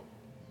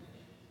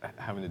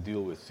 having to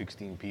deal with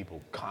 16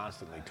 people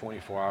constantly,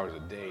 24 hours a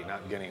day,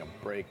 not getting a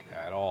break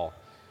at all.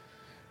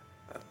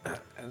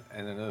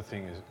 And another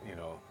thing is,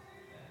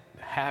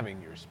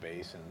 having your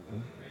space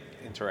and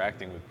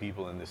interacting with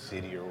people in the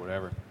city or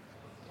whatever.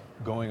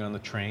 going on the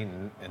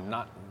train and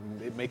not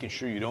making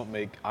sure you don't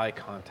make eye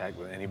contact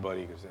with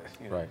anybody because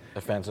Right,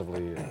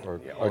 offensively or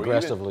or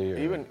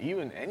aggressively,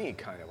 even any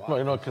kind of eye. No,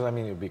 you know, because I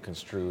mean, it would be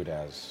construed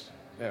as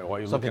Why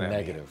are you something looking at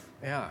negative.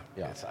 Me? Yeah,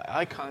 Yeah. It's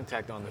eye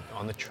contact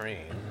on the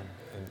train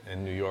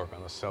in New York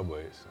on the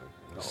subways.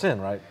 No.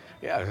 Sin, right?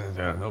 Yeah,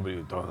 nobody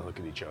would don't look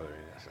at each other.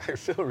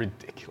 It's so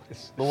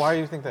ridiculous. But why do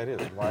you think that is?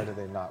 Why do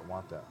they not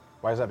want that?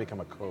 Why does that become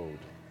a code?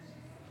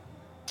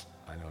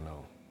 I don't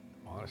know.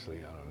 Honestly,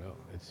 I don't know.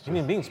 It's just,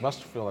 Human beings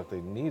must feel like they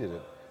needed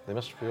it. They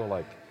must feel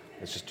like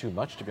it's just too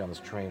much to be on this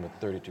train with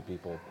 32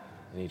 people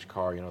in each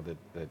car. You know,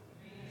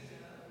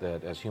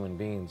 that as human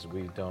beings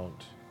we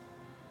don't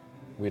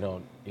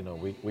you know,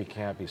 we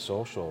can't be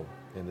social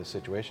in this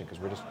situation because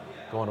we're just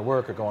going to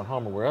work or going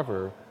home or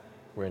wherever.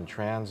 We're in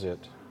transit,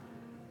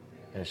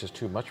 and it's just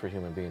too much for a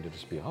human being to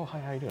just be, oh, hi,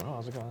 how you doing? Oh,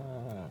 how's it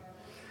going?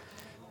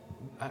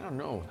 I don't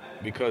know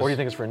because. Or do you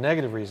think it's for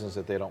negative reasons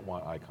that they don't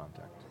want eye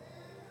contact?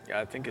 Yeah,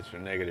 I think it's for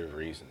negative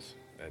reasons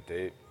that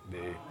they.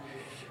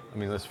 I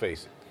mean, let's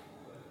face it.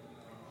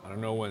 I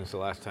don't know when's the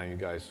last time you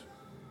guys,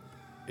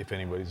 if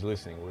anybody's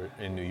listening, we're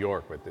in New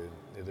York, but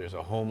there's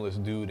a homeless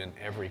dude in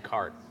every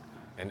cart,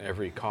 in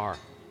every car,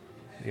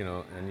 you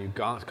know, and you're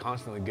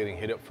constantly getting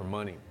hit up for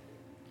money,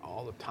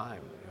 all the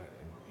time,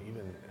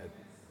 even at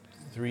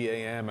 3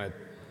 a.m., at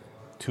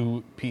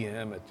 2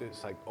 p.m.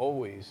 It's like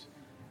always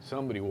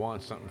somebody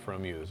wants something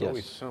from you. There's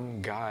always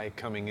some guy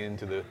coming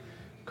into the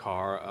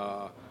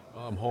car.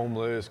 I'm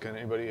homeless. Can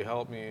anybody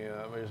help me?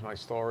 Here's my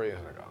story.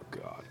 I'm like, oh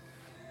God.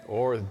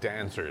 Or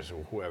dancers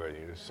or whoever.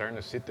 You're starting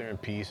to sit there in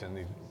peace, and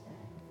these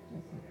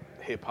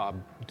hip hop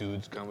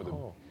dudes come with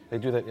They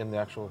do that in the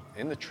actual.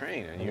 in the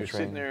train, and you're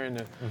sitting there,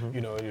 and you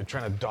know, you're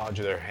trying to dodge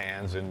their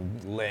hands,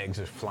 and legs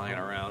are flying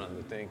around on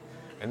the thing,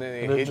 and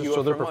then they hit you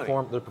up for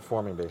money. They're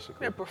performing basically.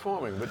 They're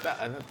performing, but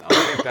I don't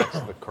think that's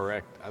the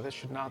correct. That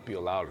should not be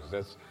allowed. Because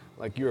that's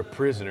like you're a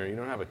prisoner. You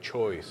don't have a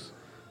choice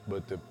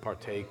but to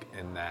partake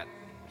in that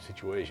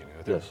situation.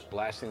 If they're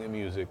blasting the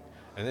music,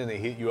 and then they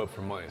hit you up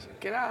for money. It's like,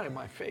 get out of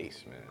my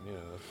face, man. You know,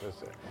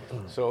 that's it.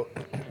 So,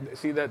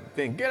 see that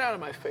thing? Get out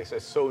of my face.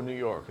 That's so New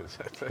York.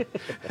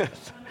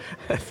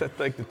 That's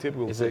like the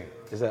typical thing.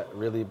 Is that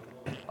really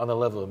on the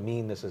level of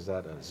meanness? Is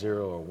that a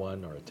 0 or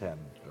 1 or a 10?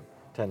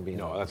 10 being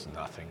no, that's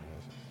nothing.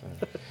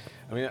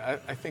 I mean,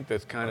 I think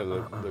that's kind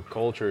of the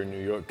culture in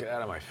New York. Get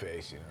out of my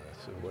face, you know.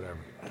 That's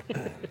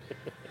whatever.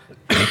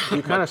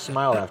 You kind of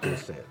smile after you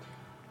say it.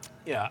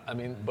 Yeah, I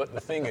mean, but the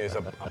thing is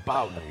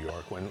about New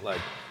York,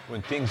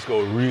 when things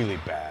go really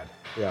bad,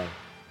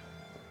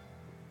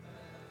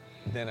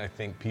 then I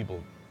think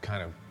people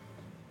kind of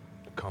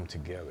come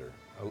together.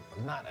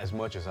 Not as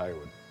much as I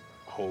would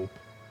hope,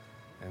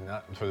 and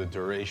not for the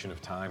duration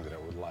of time that I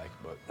would like,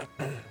 but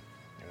you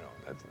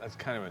know, that's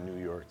kind of a New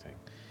York thing.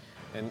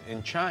 And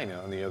in China,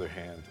 on the other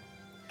hand,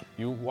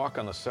 you walk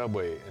on the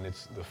subway and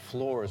the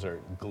floors are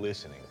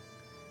glistening.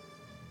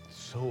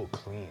 So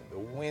clean. The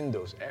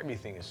windows,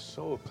 everything is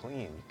so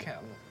clean. You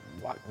can't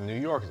walk. New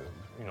York,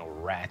 you know,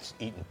 rats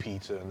eating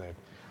pizza and they're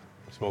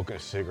smoking a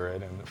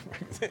cigarette, and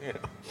you know.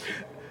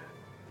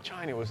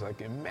 China was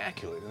like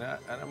immaculate, and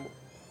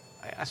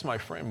I asked my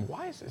friend,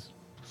 why is this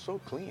so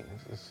clean?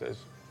 It says,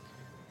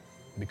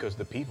 because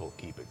the people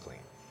keep it clean.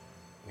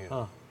 You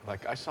know,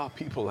 like I saw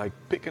people like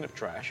picking up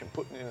trash and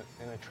putting it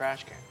in a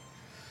trash can,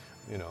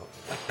 you know,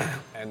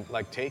 and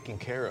like taking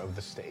care of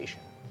the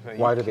station. So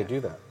why do they do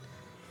that?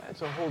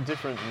 It's a whole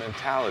different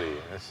mentality.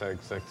 It's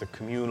like the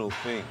communal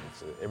thing.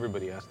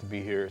 Everybody has to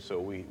be here, so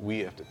we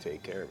have to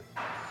take care of it.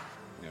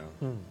 You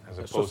know, as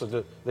opposed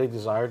so they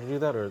desire to do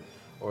that,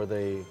 or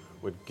they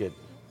would get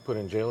put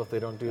in jail if they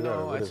don't do that?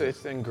 No,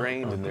 it's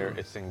ingrained in there.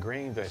 It's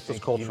ingrained. I think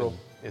it's cultural.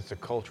 It's a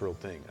cultural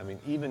thing. I mean,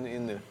 even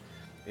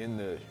in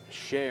the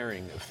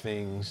sharing of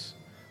things,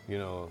 you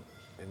know,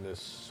 in the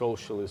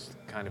socialist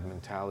kind of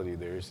mentality,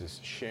 there's this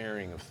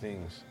sharing of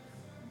things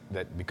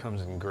that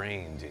becomes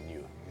ingrained in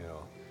you. You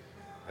know.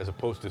 As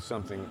opposed to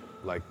something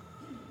like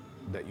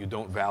that you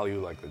don't value,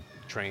 like the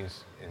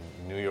trains in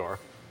New York.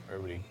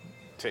 Everybody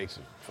takes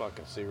a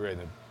fucking cigarette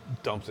and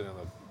dumps it on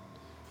the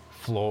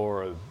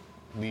floor, or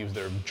leaves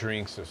their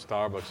drinks or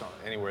Starbucks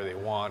anywhere they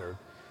want, or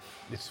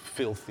it's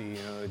filthy,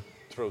 you know, they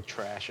throw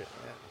trash at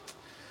it.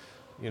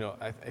 You know,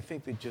 I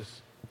think they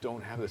just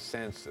don't have the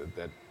sense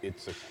that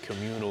it's a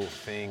communal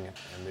thing,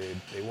 and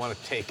they want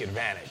to take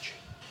advantage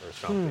or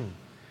something.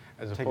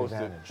 As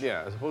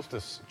opposed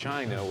to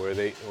China, where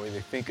they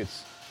think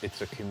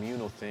it's a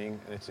communal thing,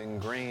 and it's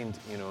ingrained,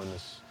 you know, in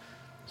this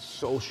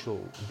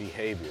social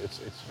behavior.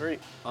 It's very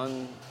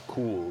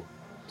uncool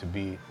to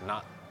be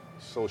not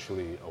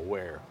socially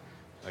aware.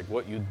 Like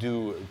what you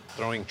do,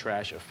 throwing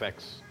trash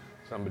affects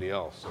somebody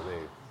else. So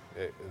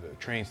the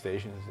train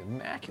station is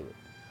immaculate.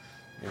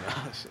 You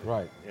know,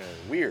 right? Yeah,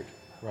 weird.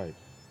 Right.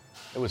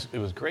 It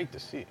was great to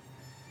see.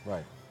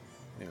 Right.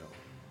 You know.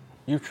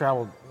 You've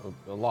traveled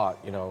a lot,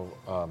 you know,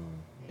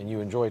 and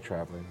you enjoy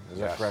traveling. Is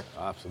that correct?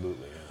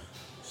 Absolutely. Yeah.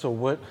 So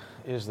what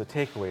is the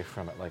takeaway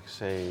from it? Like,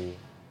 say,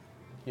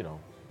 you know,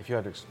 if you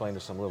had to explain to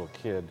some little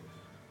kid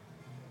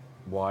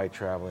why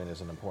traveling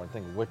is an important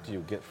thing, what do you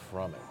get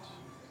from it?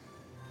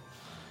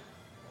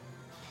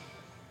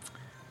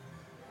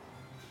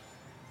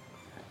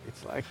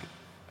 it's like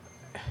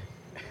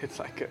it's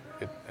like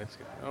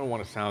I don't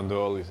want to sound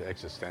all these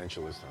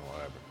existentialists and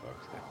whatever,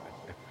 folks,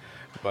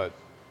 but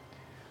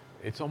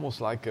it's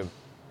almost like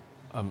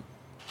a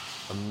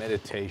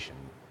meditation.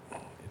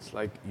 It's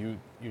like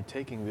you're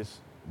taking this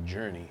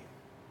journey,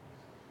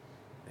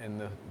 and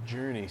the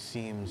journey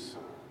seems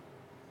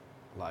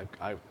like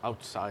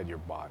outside your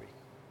body.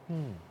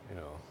 You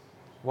know,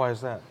 Why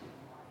is that?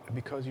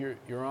 because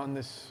you're on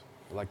this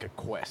like a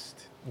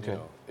quest. Okay. You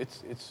know,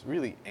 it's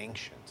really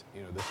ancient.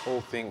 You know, this whole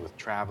thing with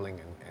traveling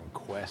and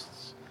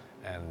quests,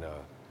 and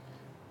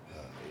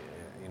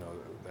you know,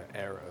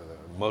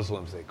 the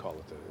Muslims, they call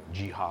it the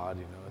jihad.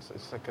 You know,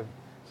 it's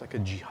like a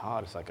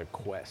jihad. It's like a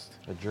quest.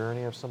 A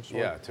journey of some sort?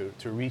 Yeah,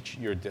 to reach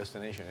your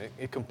destination.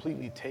 It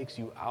completely takes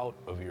you out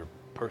of your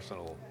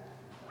personal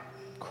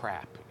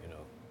crap, you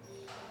know.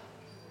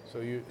 So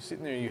you're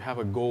sitting there, you have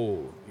a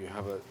goal, you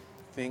have a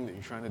thing that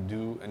you're trying to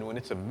do, and when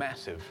it's a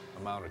massive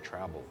amount of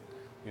travel,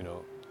 you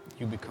know,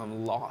 you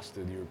become lost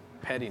in your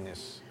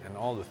pettiness and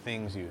all the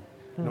things you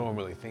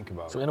normally think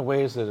about. So in a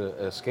way, is it an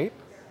escape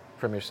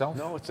from yourself?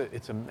 No,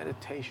 it's a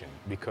meditation,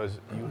 because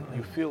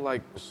you feel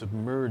like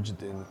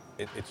submerged in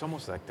it. It's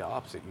almost like the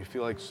opposite. You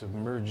feel like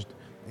submerged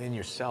in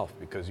yourself,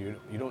 because you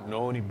don't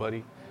know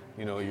anybody.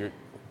 You know, you're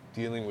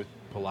dealing with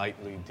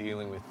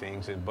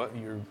things, but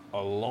you're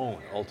alone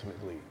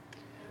ultimately.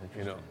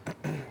 You know,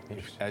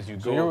 as you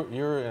So go.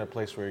 you're in a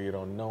place where you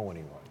don't know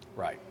anyone.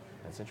 Right.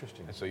 That's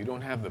interesting. And so you don't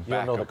have the You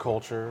backup. don't know the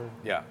culture.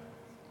 Yeah.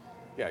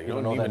 Yeah, you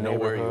don't don't know even that know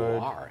where you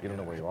neighborhood. are. You don't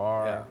know where you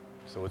are. Yeah.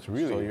 So it's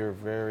really. So you're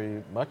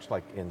very much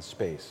like in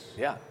space.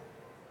 Yeah,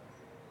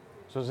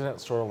 So isn't it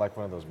sort of like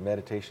one of those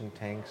meditation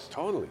tanks?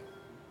 totally.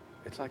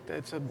 It's like that.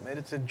 It's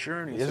a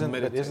journey. It's a Isn't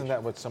meditation.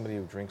 that what somebody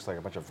who drinks like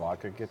a bunch of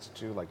vodka gets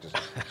to? Like just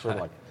sort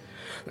of like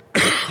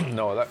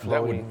No, that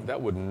floating?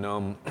 would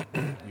numb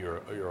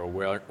your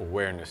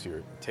awareness.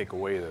 Take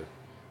away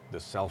the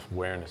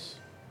self-awareness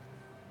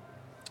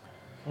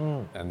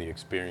and the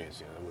experience.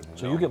 You know, it would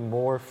so numb. you get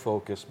more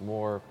focus,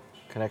 more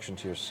connection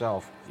to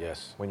yourself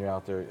Yes. when you're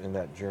out there in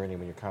that journey,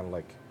 when you're kind of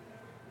like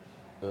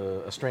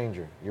a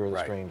stranger. You're the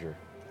Right. stranger.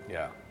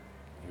 Yeah,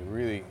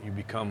 you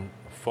become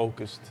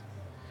focused,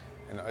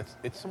 and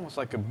it's almost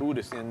like a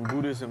Buddhist. In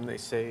Buddhism, they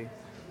say,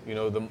 you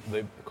know,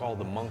 they call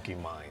the monkey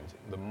mind,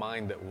 the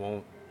mind that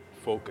won't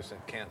focus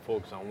and can't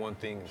focus on one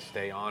thing and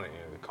stay on it. You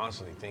know, they're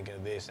constantly thinking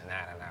of this and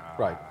that,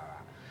 Right.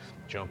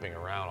 jumping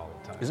around all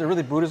the time. Is it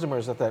really Buddhism, or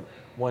is that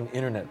one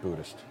internet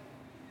Buddhist?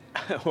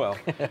 Well,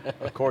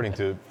 according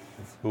to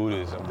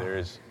Buddhism,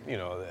 there's, you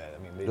know, I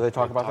mean, Do they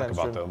talk about that? in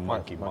about certain- the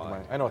monkey Right,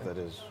 mind. I know what that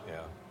is.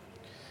 Yeah.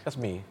 That's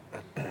me.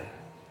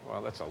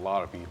 Well, that's a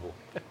lot of people,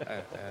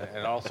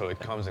 and also it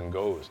comes and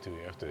goes too.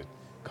 You have to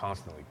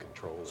constantly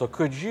control it. So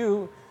could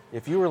you,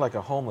 if you were like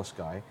a homeless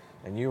guy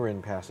and you were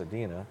in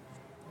Pasadena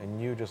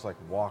and you just like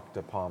walked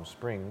to Palm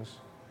Springs,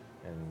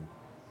 and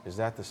is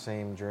that the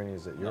same journey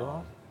as that you're No.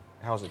 on?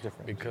 How is it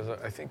different? Because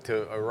I think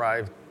to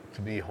arrive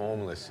to be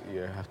homeless,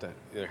 there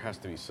has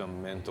to be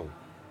some mental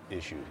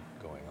issue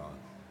going on.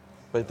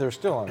 But they're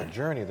still on a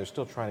journey. They're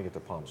still trying to get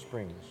to Palm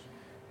Springs.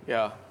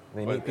 Yeah.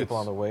 They but meet people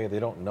on it's- the way. They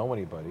don't know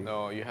anybody.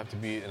 No, you have to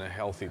be in a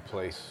healthy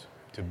place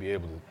to be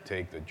able to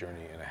take the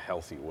journey in a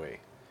healthy way.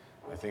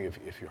 I think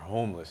if you're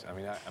homeless, I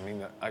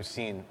mean, I've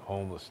seen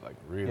homeless, like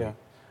really, Yeah.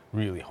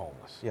 really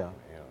homeless. Yeah.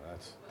 You know,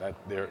 that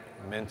they're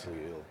mentally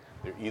ill.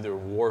 They're either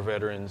war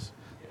veterans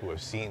who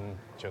have seen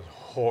just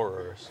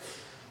horrors,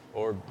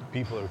 or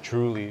people who are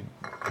truly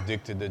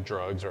addicted to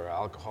drugs or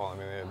alcohol. I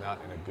mean, they're not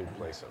in a good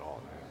place at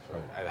all.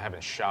 Man. I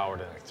haven't showered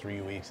in like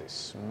 3 weeks. They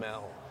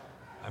smell.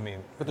 I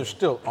mean, But they're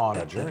still on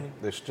a journey.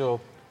 They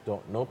still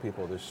don't know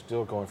people. They're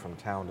still going from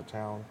town to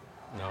town.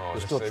 no,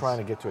 They're still trying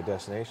to get to a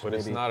destination. But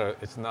Maybe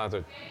it's not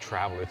a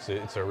travel. It's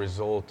a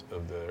result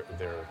of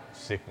their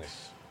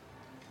sickness.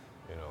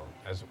 You know,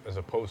 as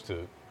opposed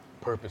to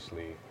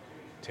purposely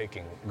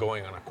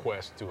going on a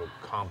quest to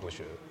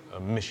accomplish a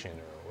mission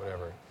or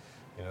whatever.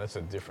 You know, that's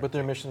a different. But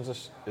their thing. mission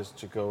is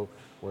to go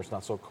where it's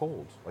not so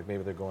cold. Like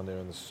maybe they're going there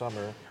in the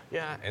summer.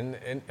 Yeah,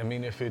 and I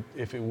mean, if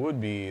it would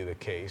be the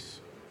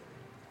case,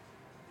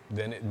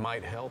 then it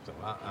might help them.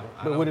 I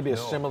But would it be a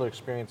don't know. similar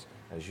experience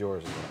as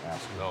yours? I'm going to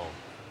ask. No,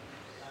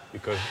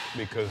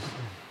 because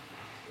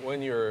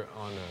when you're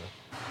on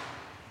a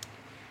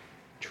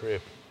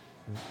trip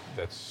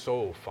that's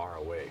so far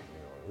away, you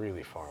know,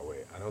 really far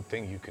away, I don't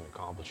think you can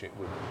accomplish it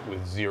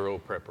with zero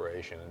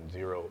preparation and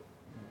zero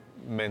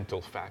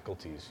mental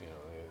faculties. You know,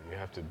 you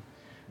have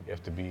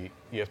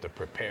to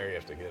prepare. You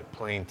have to get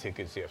plane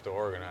tickets. You have to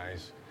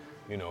organize.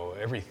 You know,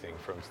 everything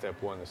from step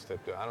one to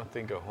step two. I don't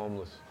think a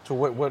homeless. So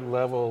what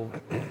level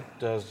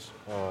does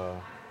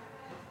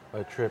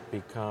a trip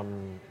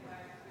become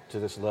to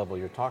this level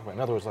you're talking about?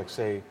 In other words, like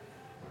say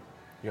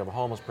you have a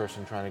homeless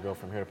person trying to go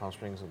from here to Palm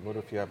Springs, and what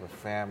if you have a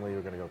family who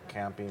are going to go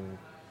camping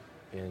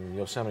in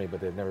Yosemite, but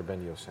they've never been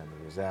to Yosemite?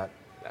 Is that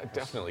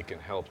Definitely can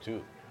help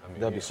too. I mean,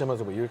 that'd be yeah. similar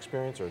to what you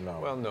experience, or no?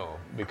 Well, no,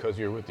 because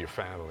you're with your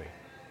family.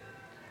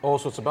 Oh,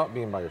 so it's about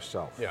being by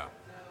yourself. Yeah,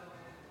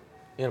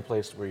 In a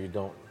place where you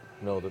don't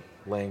know the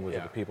language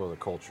of Yeah. the people or the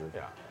culture.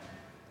 yeah.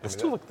 That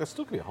still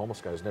could be a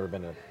homeless guy who's never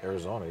been to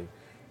Arizona.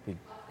 He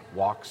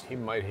walks. He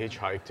might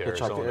hitchhike to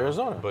Hitchhike to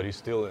Arizona. but he's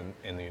still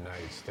in the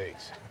United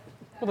States.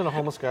 Well, then a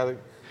homeless guy that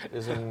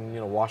is in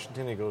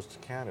Washington, he goes to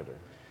Canada.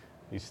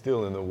 He's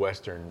still in the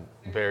Western,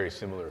 very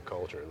similar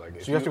culture.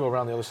 Like, So you have to go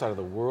around the other side of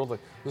the world. Like,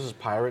 this is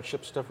pirate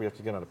ship stuff. We have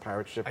to get on a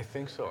pirate ship. I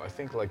think so. I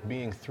think like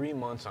being 3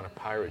 months on a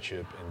pirate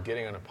ship and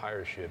getting on a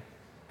pirate ship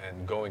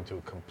and going to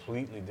a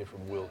completely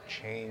different will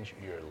change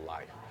your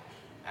life.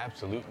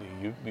 Absolutely,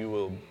 you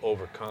will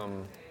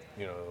overcome,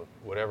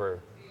 whatever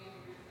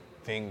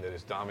thing that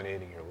is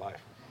dominating your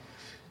life.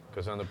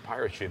 Because on the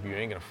pirate ship, you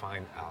ain't gonna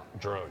find out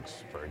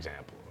drugs, for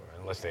example,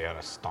 unless they had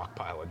a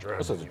stockpile of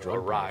drugs when you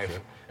arrive.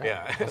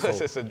 Yeah,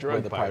 unless it's a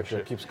drug pirate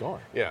ship. Keeps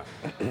going. Yeah,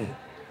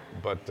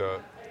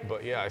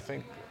 but yeah, I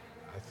think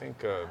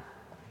the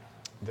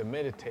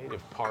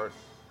meditative part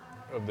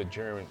of the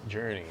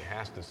journey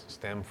has to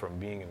stem from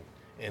being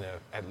in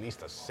at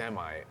least a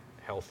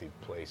semi-healthy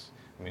place.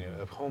 I mean,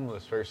 a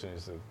homeless person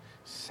is the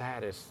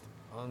saddest,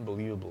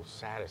 unbelievable,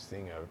 saddest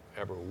thing I've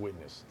ever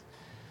witnessed.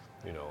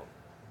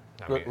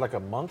 Like a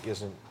monk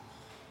isn't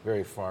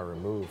very far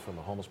removed from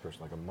a homeless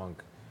person. Like a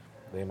monk,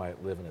 they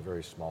might live in a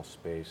very small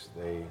space.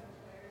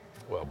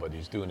 But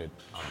he's doing it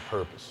on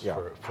purpose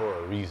for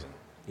a reason,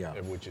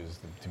 which is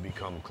to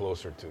become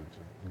closer to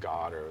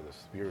God or the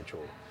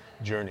spiritual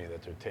journey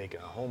that they're taking.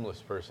 A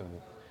homeless person,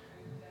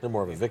 they're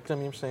more of a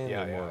victim, you're saying?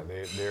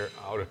 They're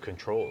out of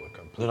control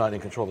completely. They're not in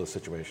control of the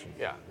situation.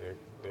 Yeah,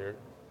 they're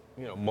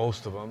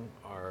most of them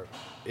are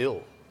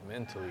ill,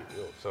 mentally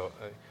ill. So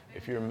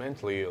if you're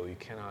mentally ill, you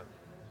cannot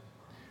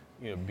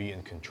be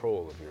in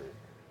control of your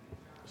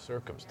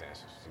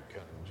circumstances. You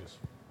kind of just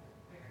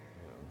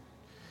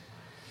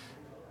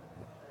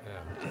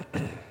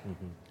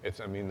it's,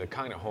 the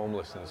kind of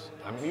homelessness,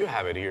 you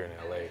have it here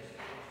in LA,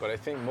 but I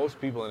think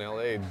most people in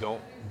LA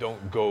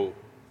don't go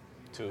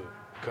to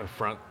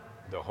confront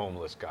the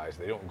homeless guys.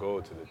 They don't go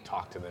to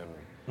talk to them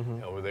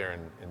over there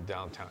in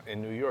downtown.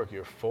 In New York,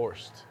 you're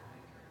forced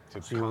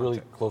to So you're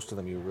really close to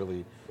them. You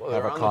really have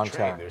they're a on contact. The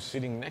train. They're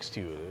sitting next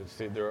to you.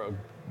 They're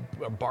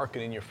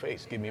barking in your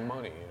face, give me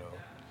money,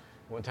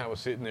 One time I was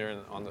sitting there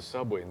on the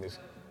subway, and this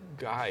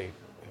guy,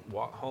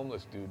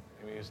 homeless dude,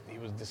 he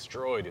was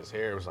destroyed. His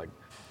hair was like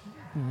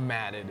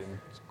matted, and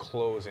his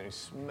clothes, and he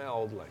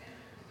smelled like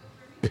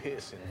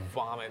piss and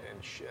vomit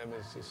and shit.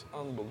 It's just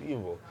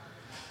unbelievable.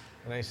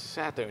 And I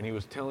sat there, and he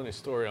was telling his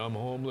story. I'm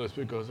homeless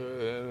because,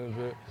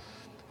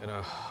 and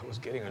I was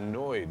getting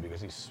annoyed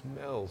because he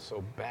smelled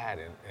so bad.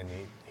 And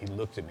he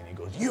looked at me and he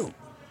goes,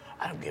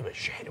 I don't give a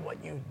shit what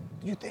you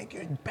think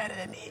you're better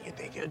than me. You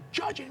think you're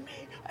judging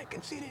me. I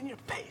can see it in your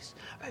face.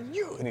 And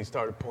he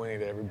started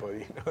pointing at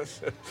everybody. And,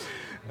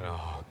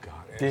 oh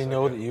God. Did he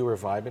know that you were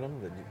vibing him?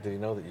 Did he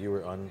know that you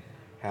were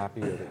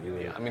unhappy or that you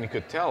were? Yeah, he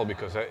could tell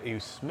because he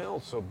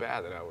smelled so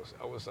bad that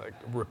I was like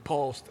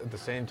repulsed. At the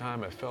same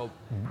time, I felt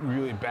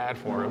really bad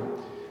for him.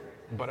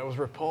 But I was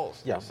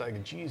repulsed. Yeah. It's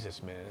like,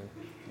 Jesus, man,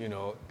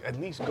 at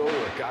least go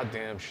to a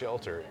goddamn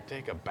shelter,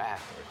 take a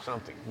bath or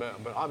something.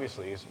 But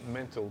obviously, his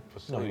mental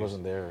facilities. No, he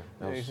wasn't there.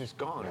 He's just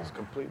gone. He's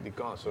completely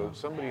gone. So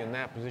somebody in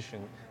that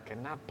position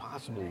cannot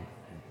possibly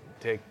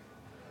take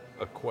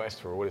a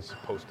quest for what it's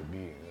supposed to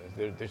be.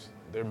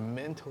 They're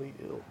mentally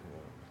ill,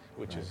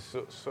 which is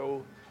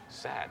so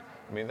sad.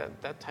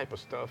 That type of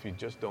stuff, you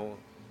just don't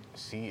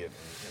see it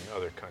in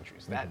other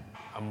countries. That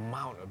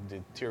amount of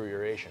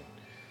deterioration,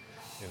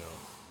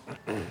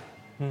 I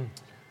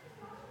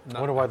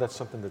wonder why that's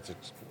something that's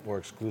more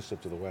exclusive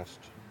to the West.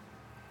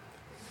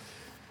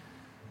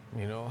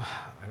 I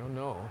don't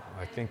know.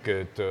 I think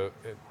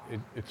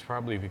it's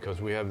probably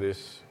because we have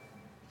this.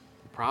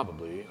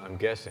 Probably, I'm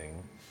guessing.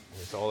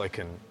 It's all I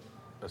can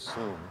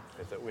assume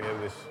is that we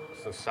have this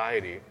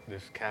society,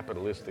 this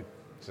capitalistic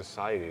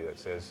society that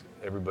says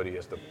everybody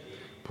has to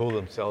pull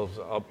themselves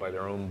up by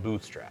their own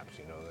bootstraps.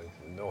 There's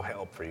no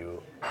help for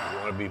you. You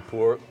want to be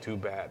poor? Too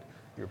bad.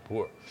 You're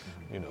poor,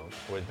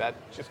 where that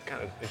just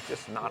it's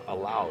just not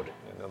allowed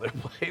in other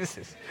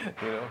places,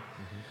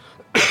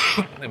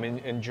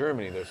 In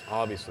Germany, there's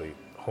obviously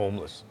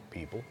homeless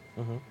people,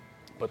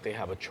 but they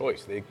have a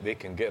choice. They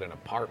can get an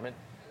apartment.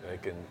 They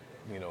can,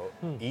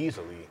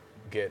 easily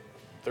get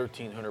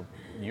 1,300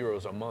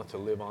 euros a month to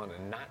live on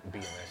and not be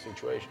in that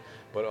situation.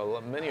 But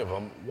many of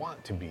them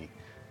want to be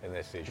in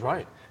that situation.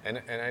 Right. And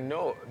I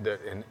know that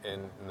in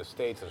the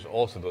States, there's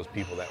also those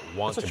people that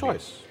want it's to a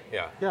choice. be.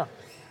 Yeah.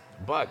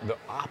 But the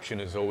option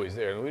is always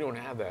there, and we don't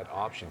have that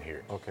option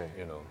here. Okay.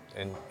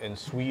 And in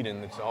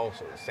Sweden, it's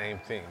also the same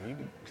thing. You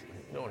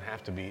don't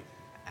have to be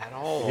at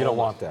all. You don't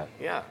want that.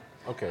 Yeah.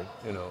 Okay.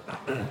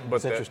 But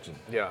it's interesting.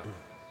 Yeah.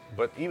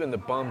 But even the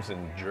bums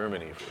in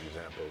Germany, for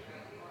example,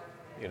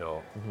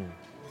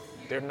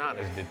 they're not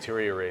as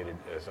deteriorated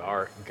as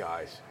our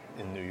guys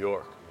in New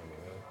York.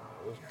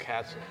 Those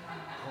cats,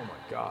 oh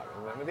my God.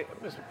 They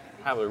must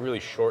have a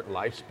really short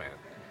lifespan.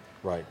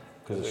 Right,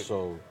 because it's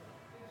so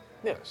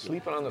Yeah,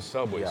 sleeping on the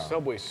subway. Yeah.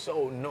 Subway's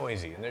so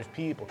noisy, and there's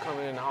people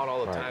coming in and out all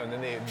the Right. time.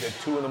 And then at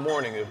 2 in the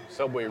morning, the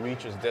subway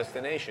reaches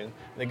destination,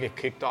 and they get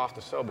kicked off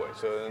the subway.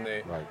 So then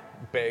they Right.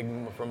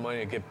 beg for money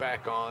to get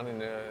back on,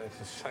 and it's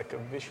just like a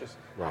vicious.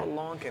 How Right.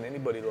 long can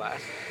anybody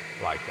last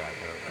like that?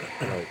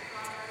 Right.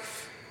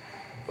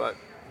 But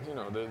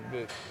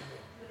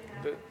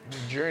the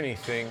journey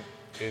thing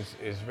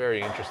is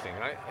very interesting.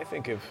 And I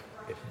think if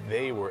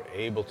they were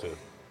able to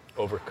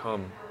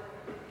overcome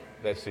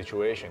that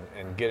situation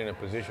and get in a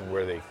position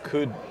where they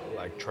could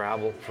like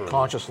travel for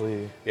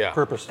Consciously, Yeah.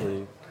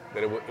 purposely.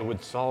 that it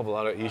would solve a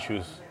lot of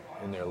issues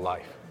in their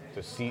life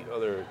to see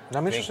other And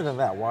I'm interested things. in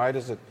that.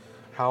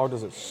 How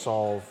does it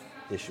solve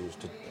issues?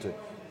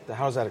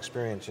 How does that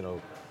experience,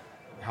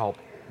 help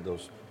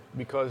those?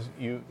 Because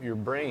your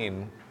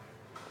brain,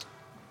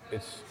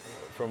 it's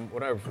from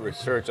what I've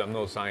researched, I'm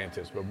no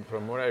scientist, but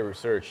from what I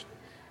researched,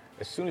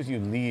 as soon as you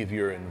leave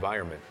your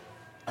environment,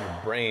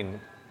 your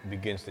brain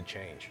begins to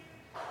change.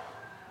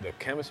 The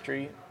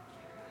chemistry,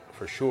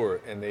 for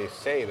sure, and they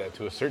say that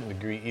to a certain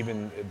degree,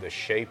 even the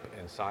shape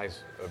and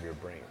size of your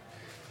brain.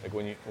 Like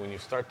when you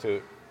start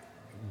to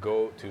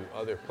go to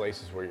other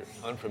places where you're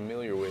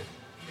unfamiliar with,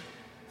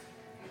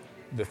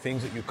 the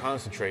things that you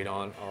concentrate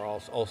on are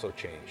also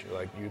change.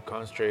 Like you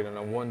concentrate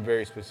on one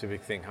very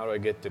specific thing. How do I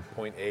get to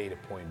point A to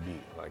point B?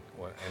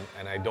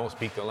 And I don't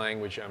speak the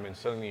language. I mean,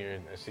 suddenly you're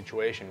in a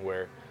situation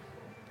where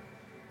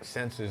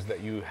senses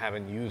that you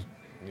haven't used,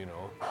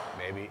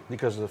 maybe.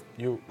 Because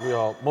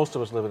most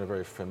of us live in a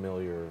very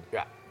familiar.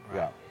 Yeah.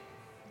 Yeah.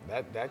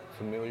 That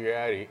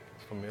familiarity,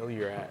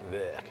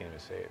 bleh, I can't even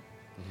say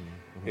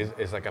it,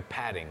 is like a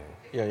padding.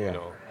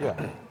 Yeah.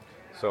 Yeah.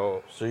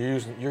 So So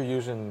you're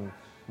using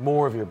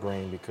more of your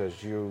brain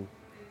because you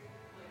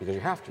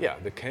have to. yeah,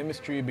 the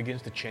chemistry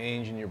begins to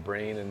change in your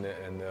brain,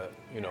 and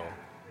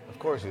of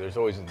course, there's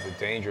always the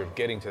danger of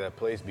getting to that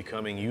place,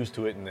 becoming used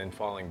to it, and then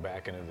falling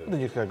back into the. Then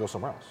you gotta go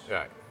somewhere else.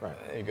 Right.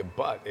 Right.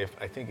 But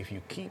I think if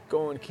you keep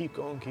going,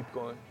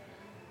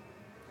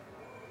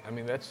 I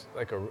mean, that's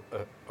like a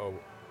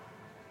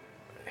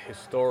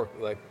historic,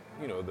 like,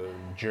 the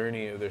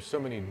journey. There's so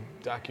many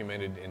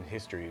documented in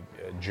history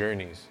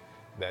journeys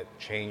that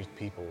changed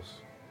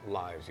people's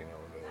lives, the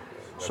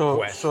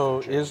quest,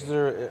 So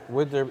the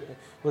journey.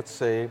 let's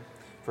say,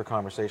 for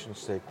conversation's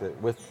sake, that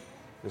with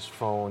this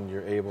phone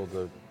you're able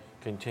to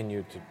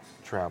continue to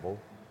travel.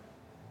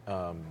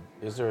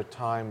 Is there a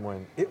time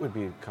when it would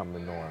become the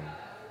norm?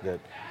 That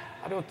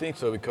I don't think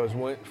so, because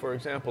for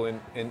example,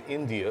 in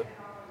India,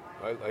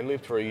 I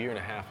lived for a year and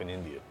a half in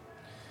India.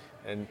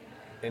 And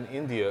in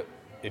India,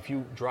 if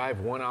you drive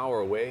 1 hour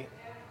away,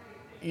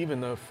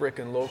 even the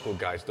frickin' local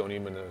guys don't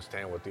even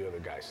understand what the other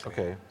guys say.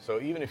 Okay. So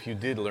even if you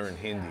did learn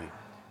Hindi,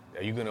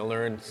 are you going to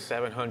learn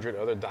 700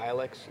 other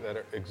dialects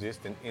that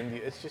exist in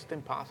India? It's just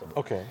impossible.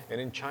 Okay.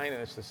 And in China,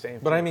 it's the same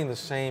thing. But I mean the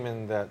same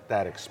in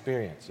that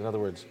experience. In other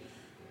words,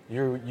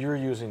 you're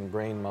using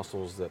brain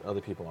muscles that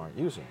other people aren't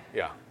using.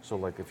 Yeah. So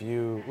like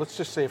let's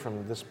just say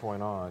from this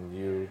point on,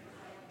 you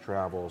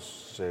travel,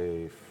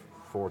 say,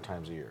 4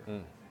 times a year.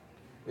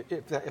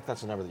 If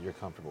that's a number that you're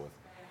comfortable with.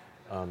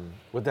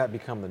 Would that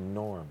become the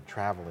norm,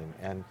 traveling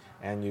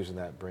and using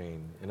that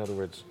brain? In other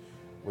words,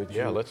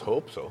 Let's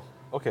hope so.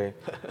 Okay,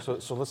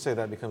 so let's say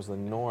that becomes the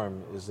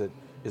norm.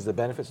 Is the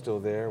benefit still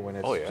there when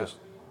it's just?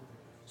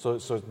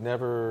 So it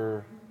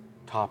never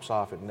tops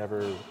off. It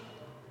never,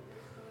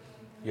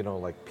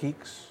 like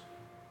peaks.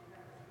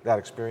 That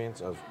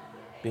experience of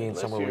being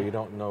somewhere where you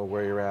don't know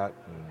where you're at.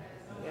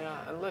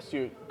 Yeah, unless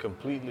you're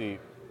completely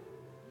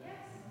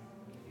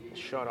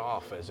shut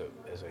off as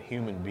a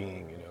human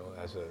being,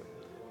 as a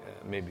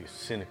maybe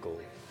cynical,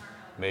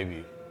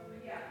 maybe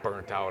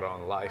burnt out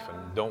on life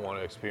and don't want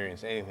to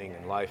experience anything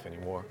in life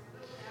anymore.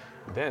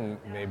 Then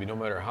maybe no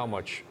matter how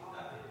much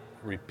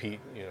repeat,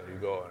 you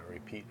go and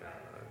repeat.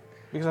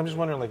 Because I'm just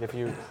wondering, like,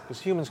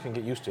 because humans can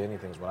get used to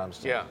anything, is what I'm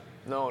saying. Yeah,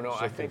 no.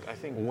 I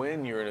think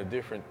when you're in a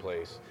different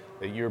place,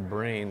 that your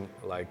brain,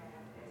 like,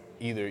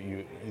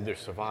 either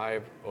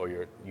survive or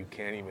you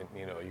can't even,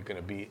 you're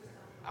gonna be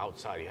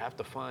outside. You have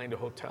to find a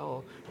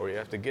hotel, or you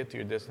have to get to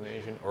your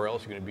destination, or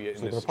else you're gonna be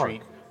in the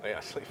street. Oh, yeah,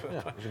 sleep in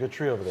the park. There's a good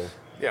tree over there.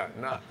 Yeah,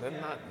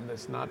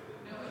 that's not.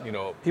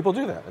 People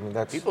do that. I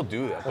mean, People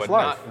do that, but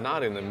life.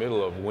 not in the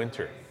middle of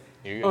winter.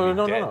 You're Oh,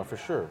 gonna be dead. no, for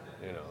sure.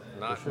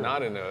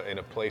 Not in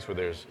a place where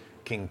there's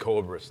king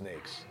cobra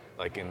snakes,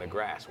 like in the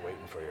grass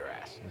waiting for your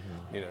ass.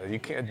 You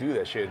can't do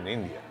that shit in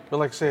India. But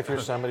like, say if you're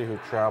somebody who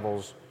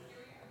travels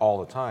all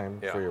the time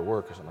Yeah. for your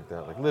work or something like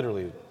that, like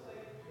literally,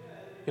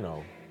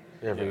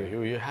 every.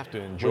 You have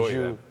to enjoy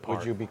that part.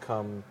 Would you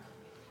become,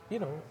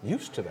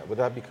 used to that? Would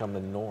that become the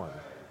norm?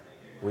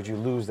 Would you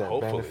lose that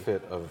Hopefully.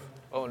 benefit of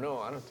Oh no,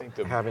 I don't think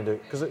having to?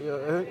 Because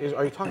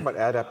are you talking about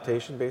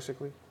adaptation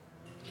basically?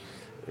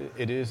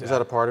 it is. Is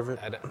that a part of it?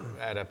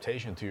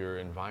 Adaptation to your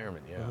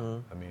environment. Yeah,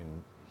 I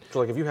mean. So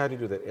like, if you had to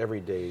do that every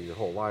day your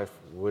whole life,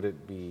 would it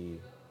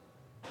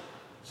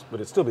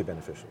still be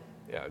beneficial?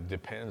 Yeah, it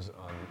depends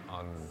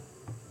on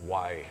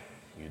why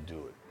you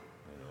do it.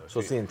 So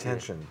it's the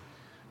intention.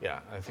 Yeah,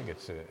 I think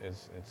it's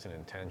an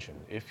intention.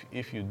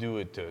 If you do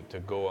it to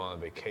go on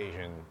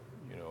vacation,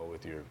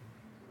 with your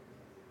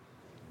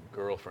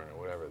girlfriend or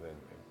whatever, then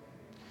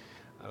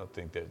I don't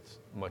think that's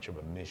much of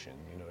a mission.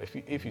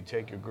 If you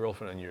take your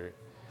girlfriend and your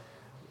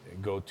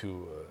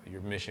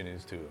mission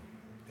is to,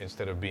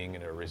 instead of being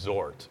in a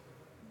resort,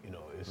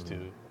 is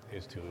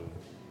to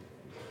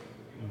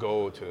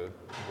go to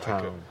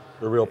Town,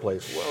 the real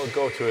place. well,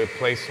 go to a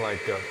place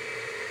like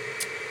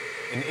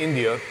in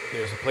India.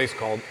 There's a place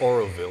called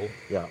Auroville.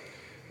 Yeah.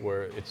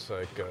 Where it's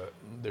like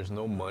there's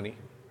no money.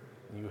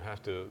 You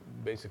have to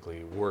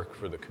basically work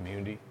for the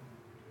community.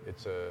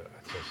 It's a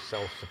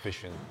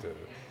self-sufficient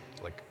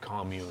like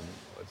commune,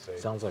 let's say.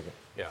 Sounds like it.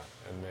 Yeah,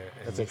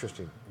 That's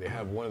interesting. They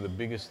have one of the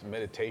biggest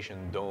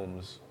meditation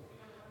domes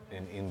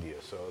in India.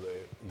 So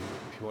if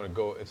you want to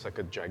go, it's like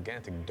a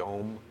gigantic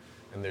dome,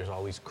 and there's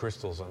all these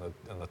crystals on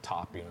the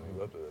top. You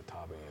go up to the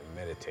top and you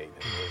meditate.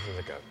 And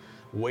there's like a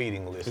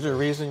waiting list. Is there a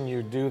reason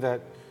you do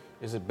that?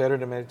 Is it better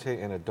to meditate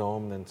in a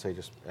dome than say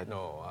just at...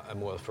 No,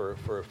 well, for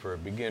a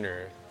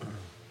beginner,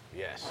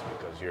 yes,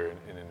 because you're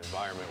in an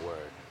environment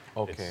where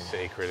it's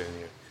sacred,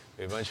 and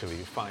eventually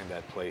you find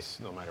that place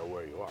no matter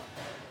where you are.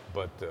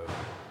 But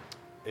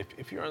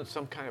if you're on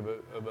some kind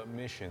of a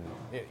mission,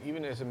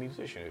 even as a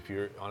musician, if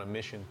you're on a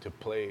mission to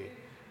play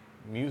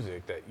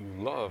music that you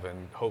love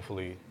and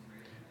hopefully,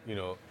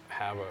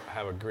 have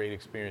a great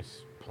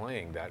experience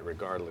playing that,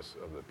 regardless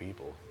of the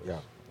people. Yeah.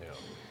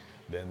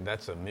 Then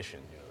that's a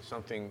mission.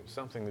 Something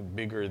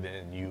bigger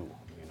than you.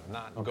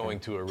 Not going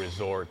to a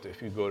resort.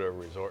 If you go to a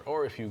resort,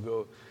 or if you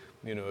go,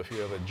 if you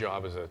have a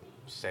job as a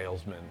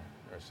salesman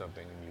or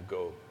something, and you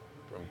go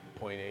from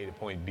point A to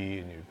point B,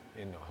 and you're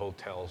in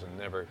hotels and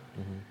never,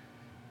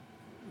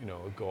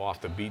 go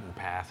off the beaten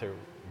path, or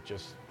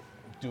just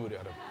do it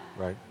at a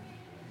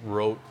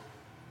rote,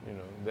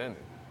 then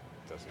it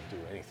doesn't do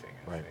anything.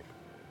 I think.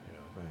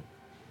 Right.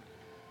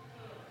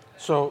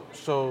 So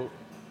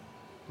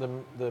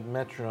the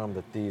metronome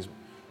that these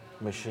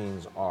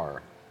machines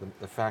are,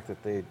 the fact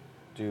that they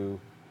do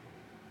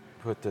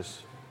put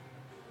this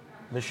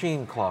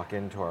machine clock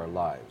into our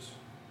lives,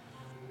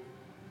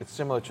 it's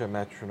similar to a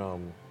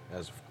metronome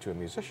as to a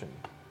musician.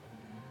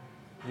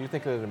 Do you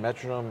think that a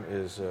metronome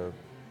is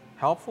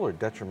helpful or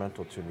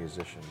detrimental to a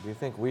musician? Do you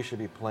think we should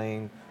be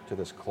playing to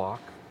this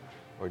clock,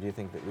 or do you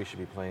think that we should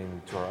be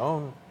playing to our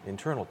own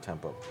internal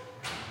tempo?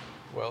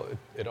 Well,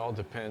 it all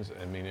depends.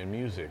 I mean, in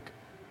music,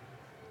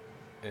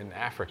 in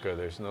Africa,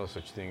 there's no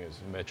such thing as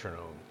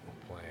metronome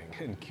playing.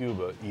 In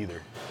Cuba,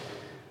 either.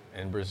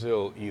 And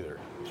Brazil, either.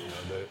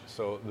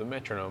 So the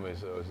metronome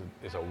is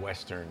a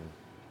Western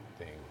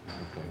thing,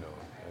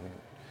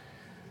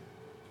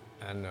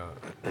 and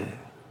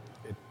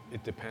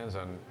it depends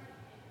on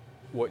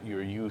what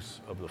your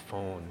use of the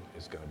phone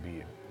is going to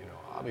be.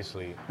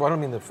 Obviously. Well, I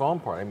don't mean the phone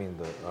part. I mean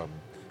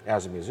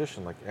as a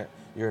musician. Like,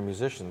 you're a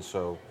musician,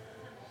 so.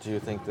 Do you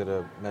think that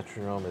a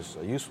metronome is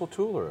a useful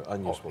tool or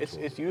an unuseful tool?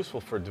 It's useful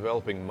for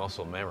developing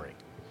muscle memory,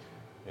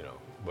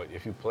 But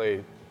if you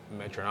play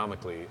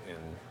metronomically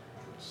in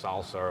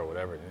salsa or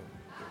whatever,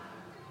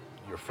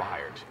 you're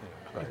fired.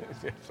 Right.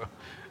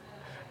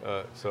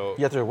 So.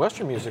 Yet there are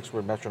Western musics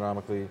where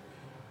metronomically,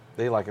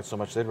 they like it so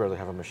much they'd rather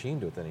have a machine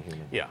do it than a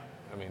human. Yeah,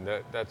 I mean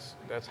that's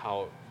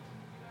how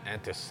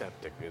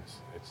antiseptic it's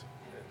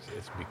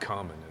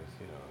become, and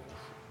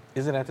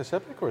Is it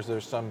antiseptic, or is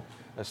there some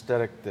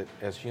aesthetic that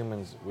as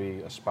humans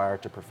we aspire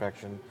to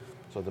perfection,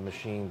 so the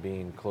machine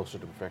being closer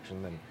to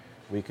perfection than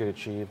we could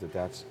achieve,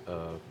 that's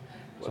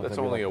well, that's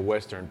only a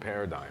Western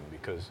paradigm,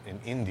 because in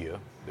India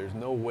there's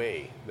no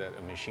way that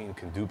a machine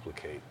can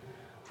duplicate,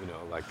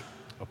 like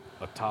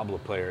a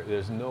tabla player.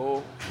 There's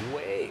no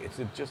way. It's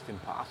just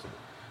impossible.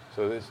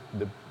 So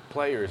the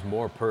player is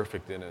more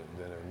perfect than a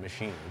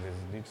machine.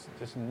 There's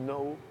just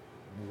no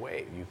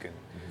way you can.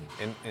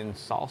 In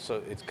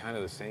salsa, it's kind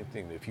of the same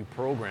thing. If you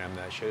program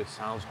that shit, it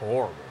sounds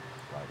horrible.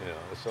 Right.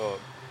 So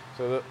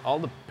all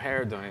the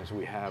paradigms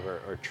we have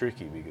are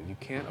tricky, because you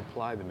can't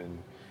apply them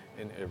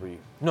in every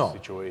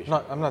situation.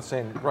 I'm not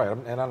saying right,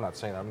 and I'm not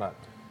saying I'm not.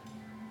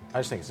 I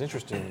just think it's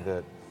interesting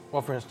that,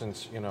 well, for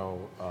instance,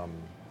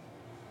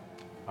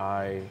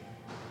 I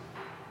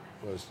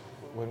was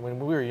when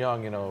we were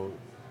young,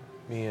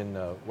 me and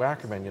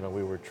Wackerman,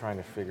 we were trying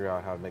to figure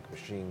out how to make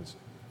machines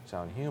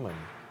sound human.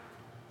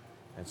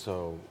 And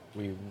so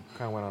we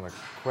kind of went on a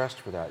quest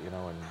for that,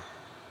 and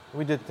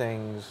we did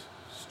things,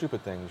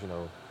 stupid things,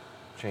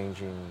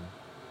 changing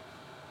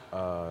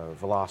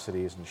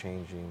velocities and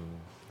changing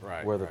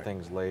where the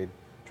things laid,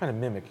 trying to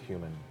mimic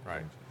human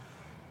things.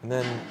 And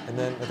then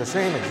at the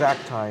same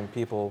exact time,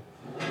 people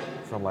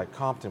from like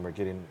Compton were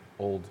getting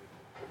old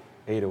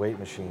 808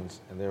 machines,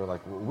 and they were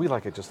like, well, we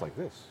like it just like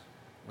this.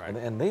 Right.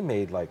 And they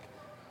made like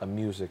a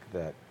music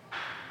that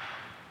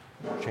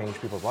changed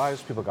people's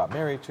lives. People got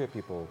married to it.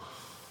 People.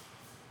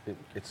 You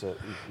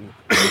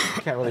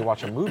can't really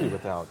watch a movie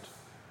without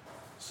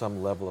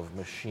some level of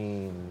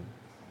machine,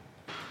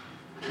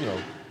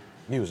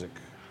 music.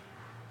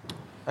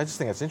 I just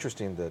think it's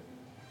interesting that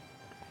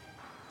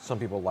some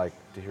people like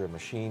to hear a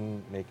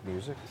machine make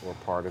music, or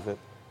part of it,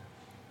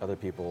 other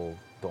people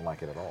don't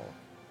like it at all,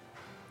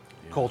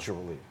 Yeah.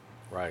 culturally.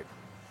 Right.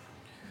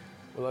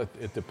 Well,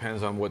 it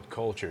depends on what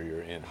culture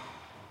you're in.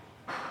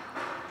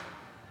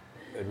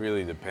 It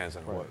really depends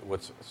on Right.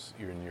 what's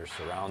you're in your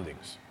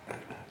surroundings.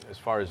 As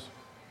far as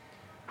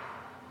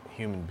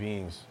human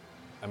beings,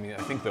 I mean,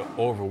 I think the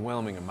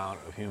overwhelming amount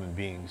of human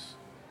beings,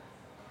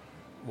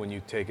 when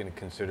you take into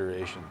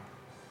consideration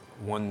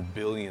 1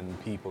 billion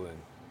people in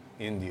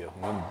India,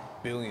 1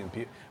 billion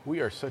people,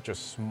 we are such a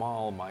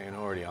small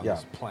minority on Yeah.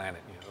 this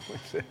planet. You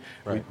know,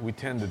 Right. we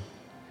tend to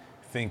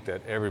think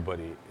that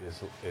everybody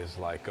is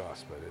like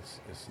us, but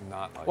it's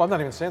not like. Well, I'm not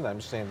even saying that. I'm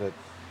just saying that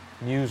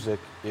music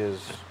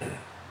is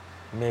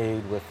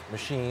made with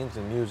machines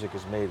and music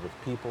is made with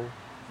people.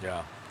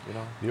 Yeah. You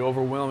know. The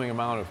overwhelming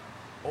amount of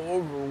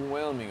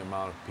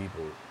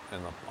people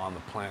on the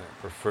planet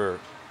prefer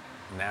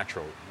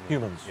natural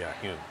Humans. Yeah,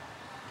 human.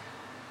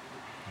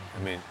 I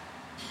mean,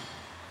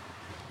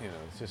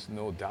 it's just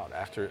no doubt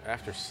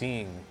after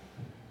seeing.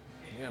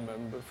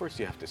 But first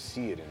you have to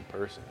see it in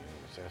person.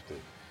 You just have to,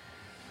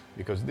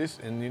 because this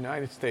in the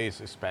United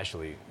States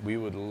especially, we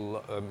would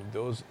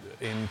those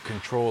in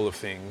control of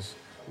things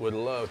would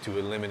love to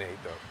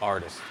eliminate the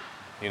artist,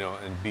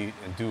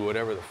 and do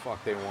whatever the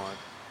fuck they want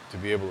to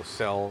be able to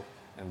sell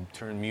and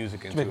turn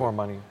music into To make more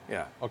money.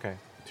 Yeah. Okay.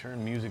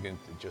 Turn music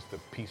into just a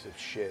piece of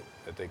shit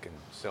that they can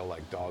sell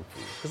like dog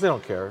food. Because they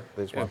don't care.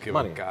 They just They don't want give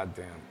money. a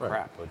goddamn Right.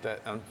 crap. But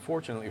that,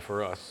 unfortunately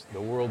for us,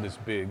 the world is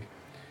big,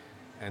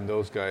 and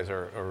those guys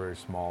are a very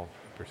small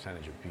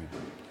percentage of people.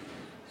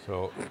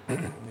 So,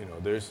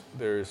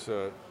 there's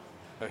a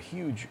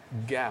huge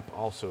gap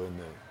also in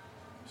the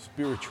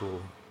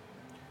spiritual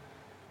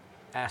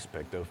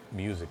aspect of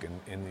music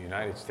in the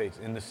United States.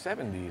 In the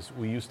 70s,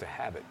 we used to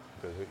have it.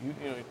 Because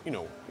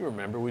you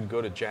remember we'd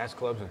go to jazz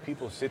clubs and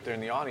people sit there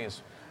in the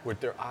audience with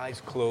their eyes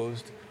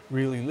closed,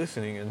 really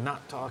listening and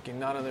not talking,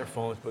 not on their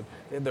phones, but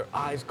they had their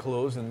eyes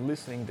closed and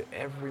listening to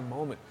every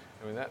moment.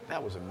 I mean,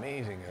 that was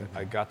amazing.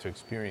 I got to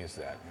experience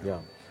that. Yeah.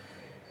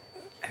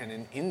 And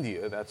in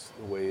India, that's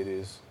the way it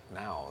is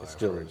now. It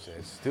still is.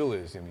 It still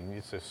is. I mean,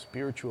 it's a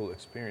spiritual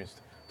experience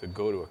to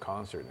go to a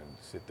concert and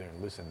sit there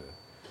and listen to,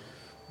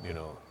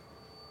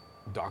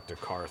 Dr.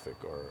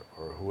 Karthik or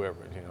whoever,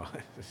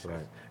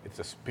 Right. It's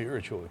a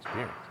spiritual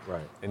experience.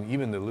 Right. And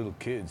even the little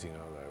kids,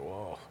 like,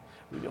 whoa,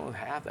 we don't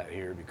have that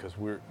here because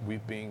we're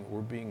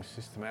being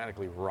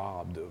systematically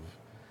robbed of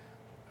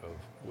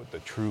what the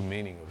true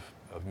meaning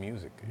of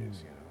music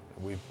is.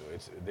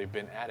 They've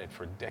been at it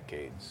for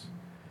decades.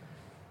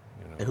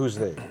 And who's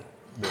they?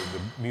 The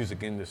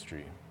music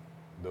industry.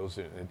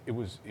 It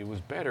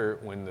was better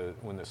when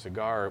the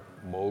cigar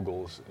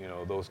moguls,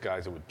 those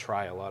guys that would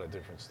try a lot of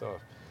different stuff.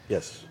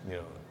 Yes.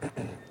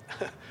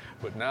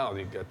 But now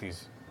they've got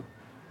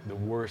the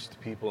worst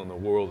people in the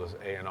world as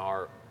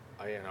A&R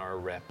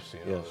reps.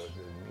 Yes.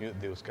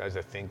 Those guys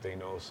that think they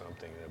know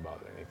something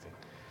about anything.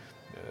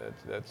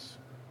 That's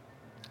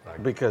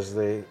like, Because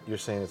you're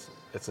saying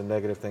it's a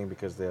negative thing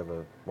because they have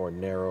a more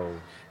narrow.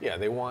 yeah,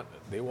 they want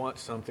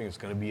something that's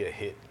going to be a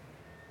hit.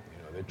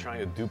 They're trying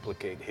to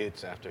duplicate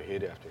hits after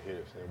hit after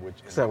hit,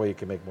 Because that way you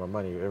can make more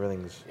money.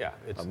 Everything's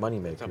it's a money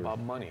maker. It's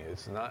about money.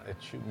 It's not.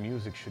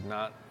 Music should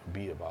not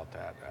be about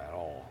that at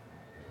all.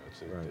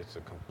 It's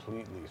a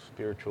completely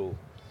spiritual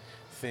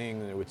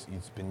thing.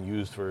 It's been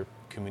used for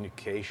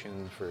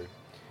communication for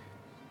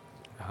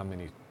how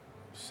many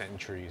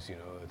centuries?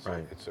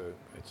 Right.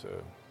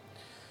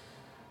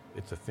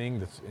 It's a thing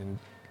that's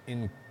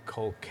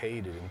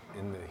inculcated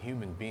in the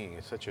human being.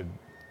 It's such an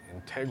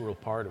integral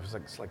part of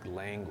it's like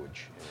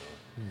language.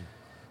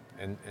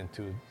 And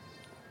to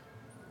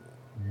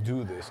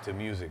do this to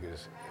music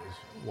is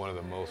one of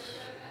the most,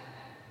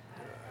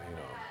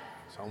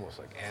 it's almost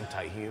like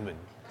anti-human.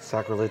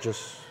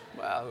 Sacrilegious.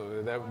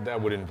 Well,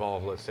 that would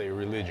involve, let's say,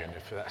 religion,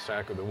 if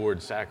the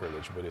word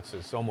sacrilege, but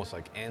it's almost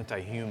like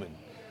anti-human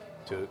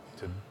to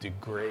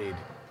degrade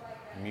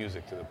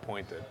music to the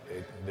point that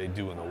they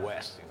do in the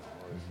West,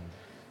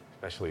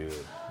 especially.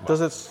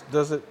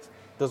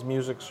 Does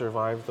music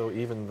survive though?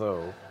 Even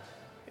though.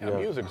 Yeah,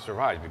 music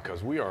survives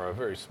because we are a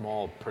very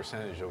small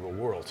percentage of the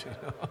world.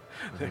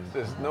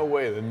 There's no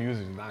way that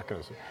music is not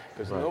going to,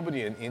 because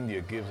nobody in India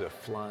gives a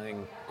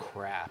flying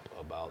crap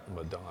about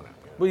Madonna.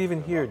 But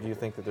even here, do you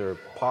think that there are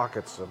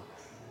pockets of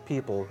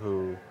people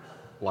who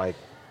like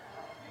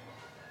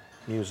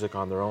music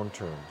on their own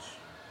terms?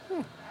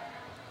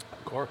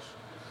 Of course.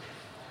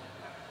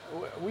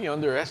 We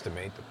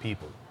underestimate the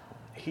people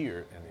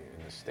here in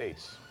the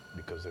States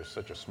because there's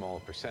such a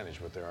small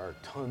percentage, but there are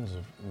tons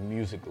of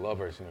music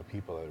lovers,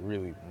 people that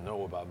really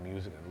know about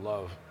music and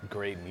love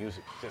great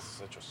music. It's just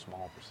such a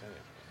small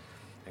percentage.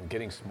 And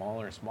getting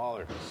smaller and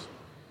smaller because,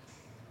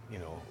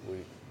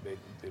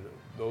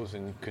 those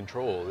in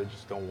control, they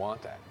just don't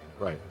want that.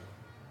 Right.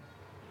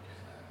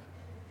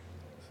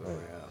 So,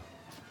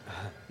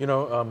 yeah.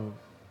 I'm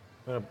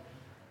going to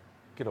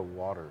get a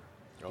water.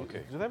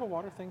 Okay. Do they have a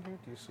water thing here?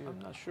 Do you see it? I'm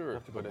not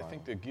sure, but I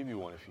think they give you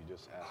one if you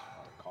just ask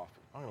for the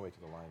coffee. I'm going to wait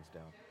till the line's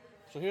down.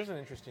 So here's an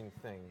interesting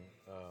thing.